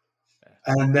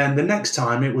 And then the next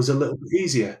time it was a little bit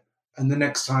easier. And the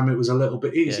next time it was a little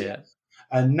bit easier.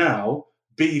 Yeah. And now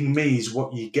being me is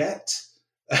what you get.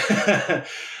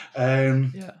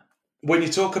 When you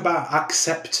talk about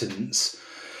acceptance,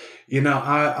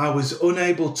 I was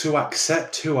unable to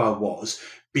accept who I was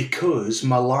because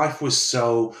my life was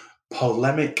so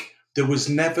polemic. There was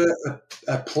never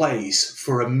a place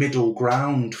for a middle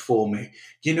ground for me,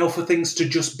 for things to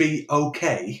just be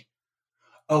okay.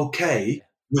 Okay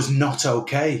was not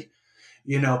okay.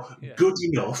 Good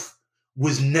enough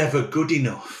was never good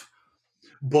enough.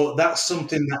 But that's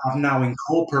something that I've now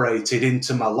incorporated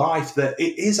into my life, that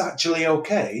it is actually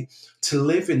okay to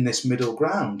live in this middle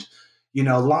ground.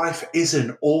 Life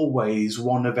isn't always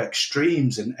one of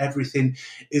extremes and everything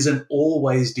isn't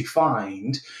always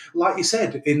defined, like you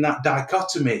said, in that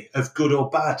dichotomy of good or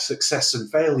bad, success and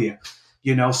failure.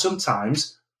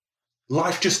 Sometimes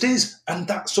life just is, and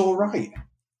that's all right.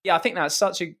 Yeah, I think that's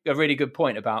such a really good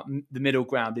point about the middle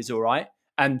ground is all right.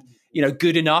 And,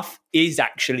 good enough is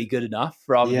actually good enough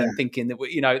rather than thinking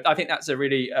that, I think that's a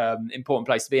really important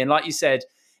place to be. And like you said,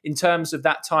 in terms of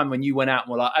that time when you went out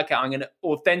and were like, okay, I'm going to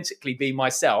authentically be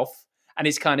myself, and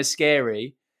it's kind of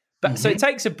scary. But so it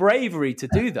takes a bravery to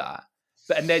do that.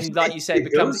 And then, like you say, it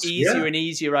becomes easier and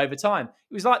easier over time.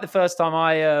 It was like the first time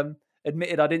I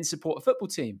admitted I didn't support a football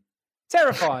team.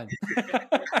 Terrifying.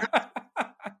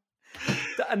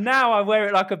 And now I wear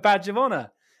it like a badge of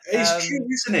honor. It's true,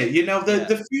 isn't it?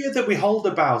 The fear that we hold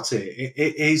about it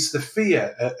is the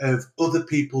fear of other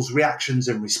people's reactions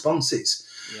and responses.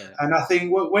 Yeah. And I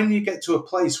think when you get to a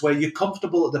place where you're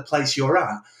comfortable at the place you're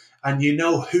at and you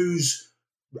know whose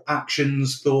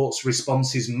actions, thoughts,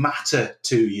 responses matter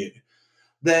to you,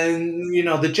 then,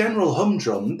 the general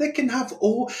humdrum, they can have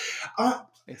all...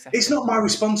 Exactly. It's not my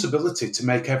responsibility to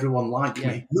make everyone like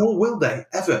me, nor will they,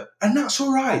 ever. And that's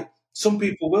all right. Some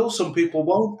people will, some people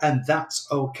won't, and that's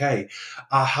okay.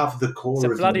 I have the core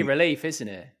of It's a bloody relief, isn't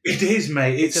it? It is,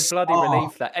 mate. It's a bloody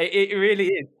relief. That it really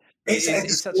is. It's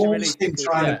exhausting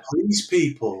trying to please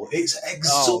people. It's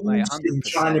exhausting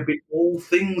trying to be all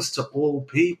things to all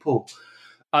people.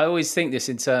 I always think this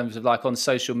in terms of like on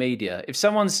social media. If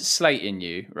someone's slating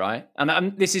you, right,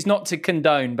 and this is not to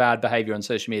condone bad behavior on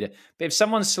social media, but if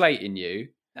someone's slating you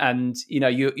and,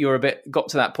 you're a bit got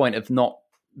to that point of not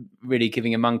really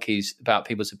giving a monkeys about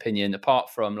people's opinion, apart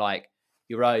from like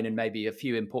your own and maybe a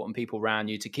few important people around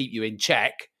you to keep you in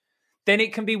check, then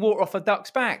it can be water off a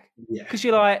duck's back. Because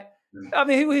you're like, I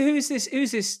mean, who's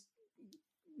this,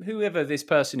 whoever this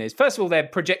person is. First of all, they're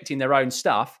projecting their own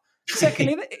stuff.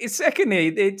 Secondly,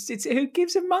 it's who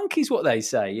gives a monkeys what they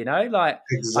say, like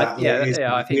exactly.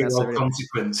 I think that's a real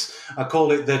consequence. I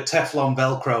call it the Teflon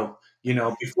Velcro.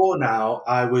 Before now,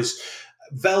 I was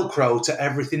Velcro to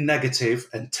everything negative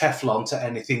and Teflon to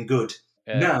anything good.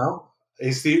 Yeah. Now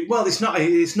it's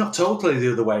not totally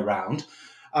the other way around.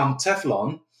 I'm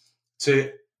Teflon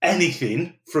to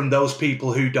anything from those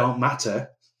people who don't matter,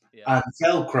 and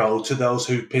Velcro to those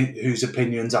whose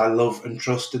opinions I love and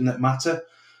trust and that matter.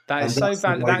 That is so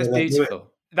valid. That is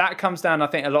beautiful. That comes down, I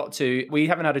think, a lot to, we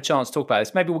haven't had a chance to talk about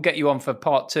this. Maybe we'll get you on for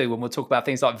part 2 when we'll talk about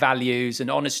things like values and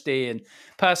honesty and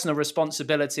personal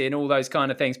responsibility and all those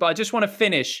kind of things. But I just want to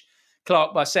finish,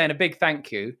 Clark, by saying a big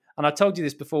thank you. And I told you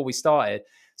this before we started.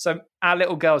 So our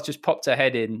little girl's just popped her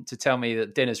head in to tell me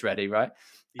that dinner's ready, right?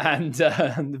 Yeah. And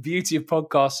the beauty of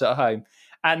podcasts at home.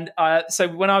 And so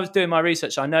when I was doing my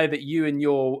research, I know that you and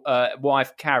your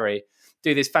wife, Carrie,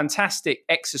 do this fantastic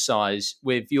exercise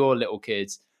with your little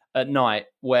kids at night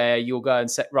where you'll go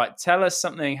and say, right, tell us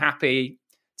something happy,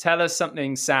 tell us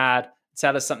something sad,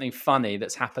 tell us something funny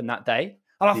that's happened that day.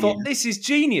 And I thought, this is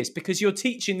genius because you're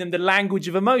teaching them the language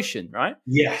of emotion, right?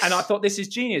 Yes. And I thought, this is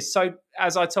genius. So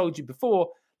as I told you before,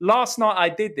 last night I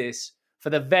did this for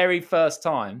the very first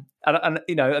time. And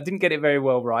you know, I didn't get it very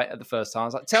well right at the first time. I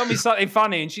was like, tell me something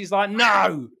funny. And she's like,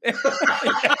 no. Come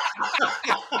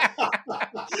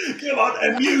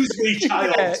on, amuse me,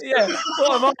 child. Yeah.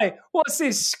 What am I? What's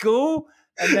this, school?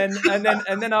 And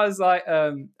then I was like,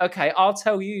 okay, I'll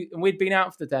tell you. And we'd been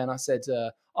out for the day, and I said,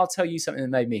 I'll tell you something that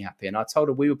made me happy. And I told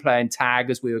her we were playing tag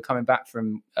as we were coming back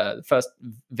from the first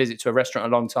visit to a restaurant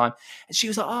in a long time. And she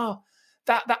was like, oh,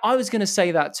 that I was going to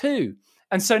say that too.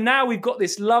 And so now we've got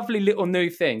this lovely little new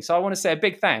thing. So I want to say a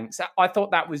big thanks. I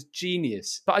thought that was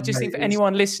genius. But I just think for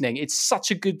anyone listening, it's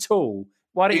such a good tool.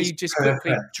 Why don't you just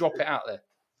quickly drop it out there?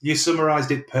 You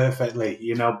summarised it perfectly.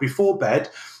 You know, before bed,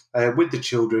 with the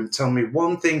children, tell me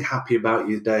one thing happy about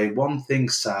your day, one thing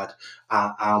sad,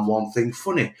 and one thing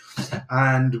funny.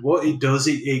 And what it does,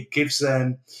 it gives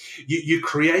them, you're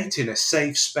creating a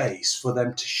safe space for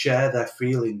them to share their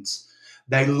feelings.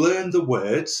 They learn the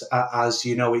words as,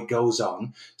 you know, it goes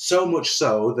on, so much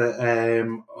so that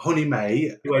Honey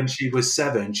May, when she was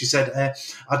 7, she said,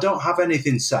 I don't have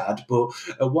anything sad, but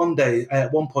at one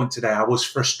point today, I was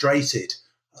frustrated.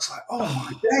 I was like,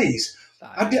 oh my days.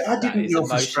 I didn't know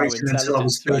frustration until I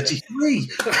was 33.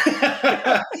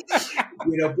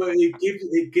 You know, but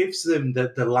it gives them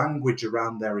the language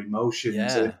around their emotions.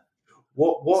 Yeah. And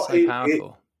what so it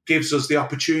gives us the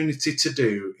opportunity to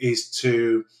do is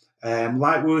to,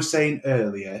 like we were saying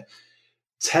earlier,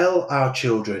 tell our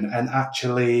children and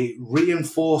actually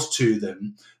reinforce to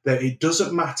them that it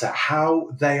doesn't matter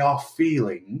how they are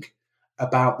feeling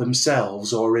about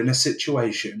themselves or in a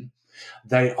situation,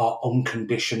 they are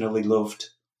unconditionally loved.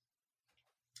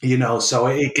 You know, so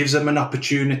it gives them an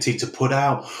opportunity to put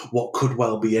out what could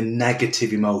well be a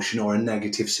negative emotion or a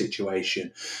negative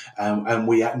situation. And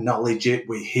we acknowledge it,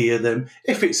 we hear them.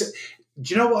 If it's,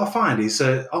 do you know what I find is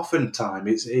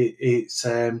oftentimes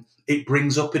it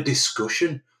brings up a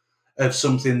discussion of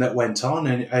something that went on,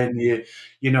 and you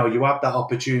have that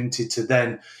opportunity to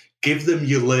then give them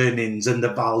your learnings and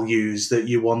the values that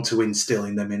you want to instill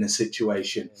in them in a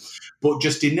situation. But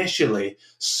just initially,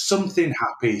 something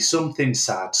happy, something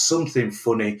sad, something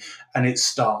funny, and it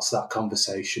starts that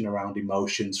conversation around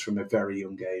emotions from a very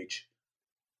young age.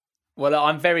 Well,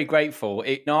 I'm very grateful.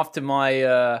 After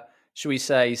my, shall we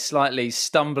say, slightly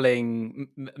stumbling,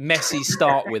 messy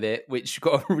start with it, which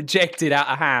got rejected out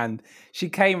of hand, she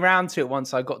came round to it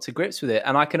once I got to grips with it.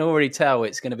 And I can already tell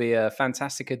it's going to be a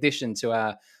fantastic addition to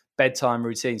our bedtime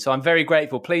routine. So I'm very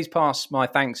grateful. Please pass my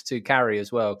thanks to Carrie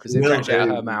as well, because it comes out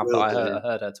of her mouth that I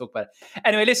heard her talk about it.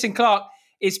 Anyway, listen, Clark,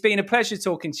 it's been a pleasure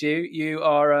talking to you. You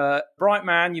are a bright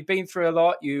man. You've been through a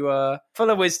lot. You are full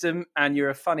of wisdom, and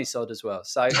you're a funny sod as well.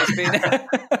 So it's been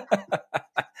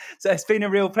it's been a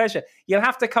real pleasure. You'll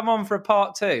have to come on for a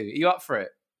part 2. Are you up for it?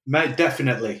 Mate,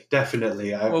 definitely.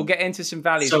 We'll get into some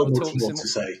values. So we'll much more to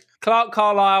say. Clark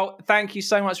Carlisle, thank you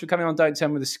so much for coming on Don't Tell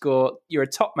Me the Score. You're a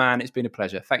top man. It's been a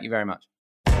pleasure. Thank you very much.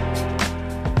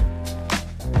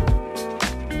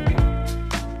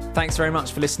 Thanks very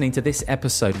much for listening to this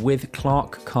episode with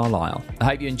Clark Carlisle. I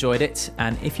hope you enjoyed it,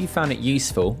 and if you found it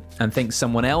useful and think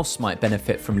someone else might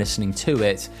benefit from listening to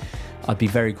it, I'd be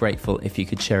very grateful if you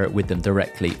could share it with them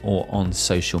directly or on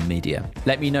social media.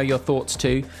 Let me know your thoughts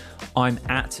too. I'm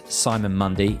at Simon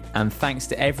Mundy, and thanks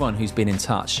to everyone who's been in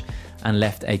touch and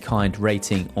left a kind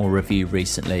rating or review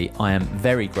recently. I am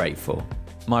very grateful.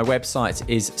 My website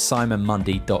is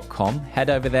simonmundy.com. Head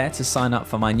over there to sign up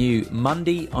for my new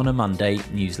Monday on a Monday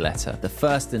newsletter, the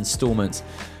first instalment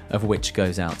of which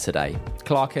goes out today.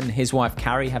 Clark and his wife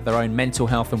Carrie have their own mental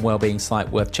health and wellbeing site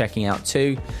worth checking out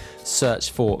too. Search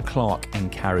for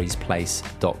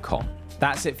clarkandcarriesplace.com.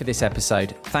 That's it for this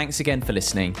episode. Thanks again for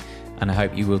listening, and I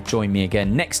hope you will join me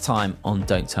again next time on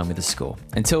Don't Tell Me the Score.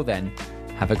 Until then,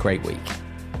 have a great week.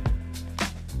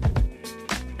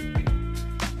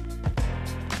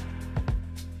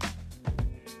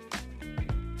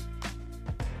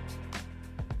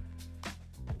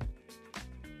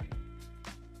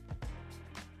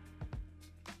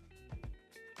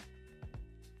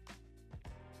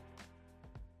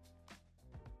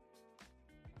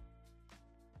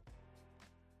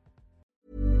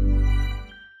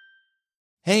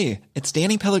 Hey, it's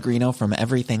Danny Pellegrino from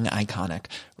Everything Iconic.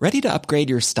 Ready to upgrade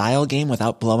your style game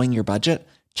without blowing your budget?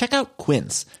 Check out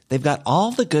Quince. They've got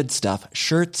all the good stuff,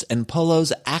 shirts and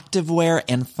polos, activewear,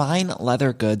 and fine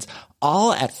leather goods,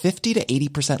 all at 50 to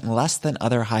 80% less than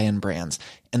other high-end brands.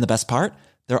 And the best part?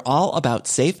 They're all about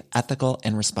safe, ethical,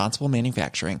 and responsible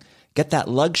manufacturing. Get that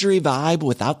luxury vibe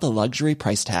without the luxury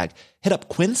price tag. Hit up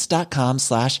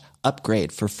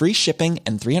quince.com/upgrade for free shipping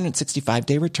and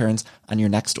 365-day returns on your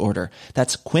next order.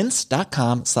 That's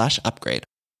quince.com/upgrade.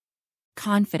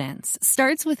 Confidence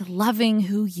starts with loving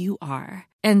who you are.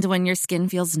 And when your skin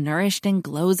feels nourished and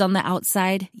glows on the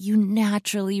outside, you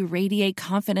naturally radiate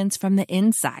confidence from the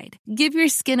inside. Give your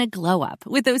skin a glow up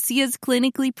with Osea's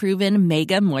clinically proven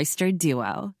Mega Moisture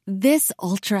Duo. This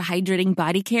ultra-hydrating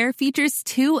body care features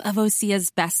 2 of Osea's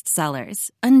best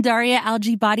sellers, Undaria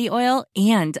Algae Body Oil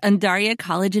and Undaria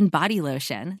Collagen Body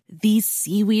Lotion. These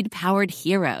seaweed-powered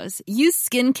heroes use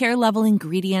skincare-level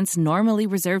ingredients normally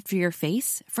reserved for your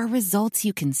face for results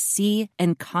you can see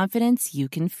and confidence you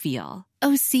can feel.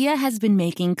 Osea has been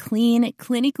making clean,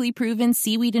 clinically proven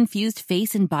seaweed-infused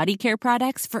face and body care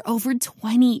products for over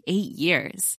 28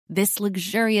 years. This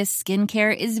luxurious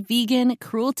skincare is vegan,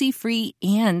 cruelty-free,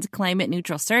 and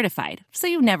climate-neutral certified, so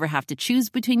you never have to choose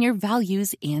between your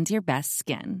values and your best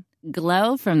skin.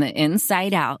 Glow from the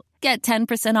inside out. Get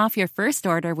 10% off your first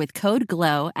order with code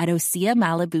GLOW at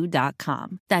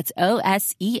OseaMalibu.com. That's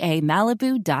OSEA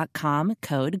Malibu.com,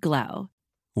 code GLOW.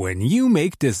 When you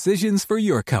make decisions for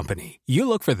your company, you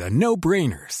look for the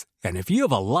no-brainers. And if you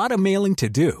have a lot of mailing to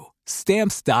do,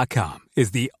 Stamps.com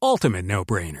is the ultimate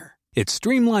no-brainer. It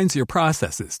streamlines your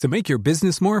processes to make your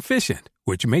business more efficient,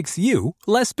 which makes you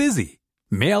less busy.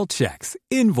 Mail checks,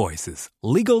 invoices,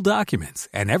 legal documents,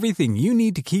 and everything you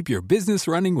need to keep your business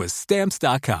running with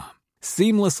Stamps.com.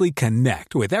 Seamlessly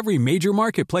connect with every major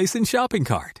marketplace and shopping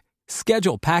cart.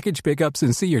 Schedule package pickups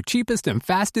and see your cheapest and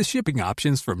fastest shipping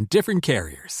options from different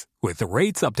carriers, with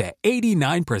rates up to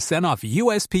 89% off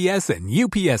USPS and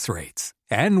UPS rates.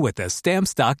 And with the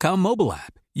Stamps.com mobile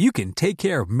app, you can take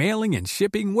care of mailing and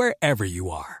shipping wherever you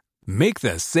are. Make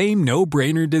the same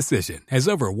no-brainer decision as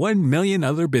over 1 million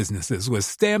other businesses with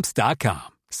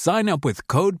Stamps.com. Sign up with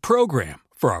code PROGRAM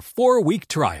for a 4-week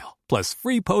trial, plus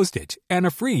free postage and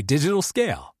a free digital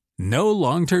scale. No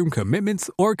long-term commitments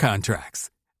or contracts.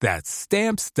 That's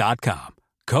Stamps.com.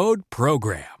 Code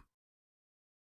PROGRAM.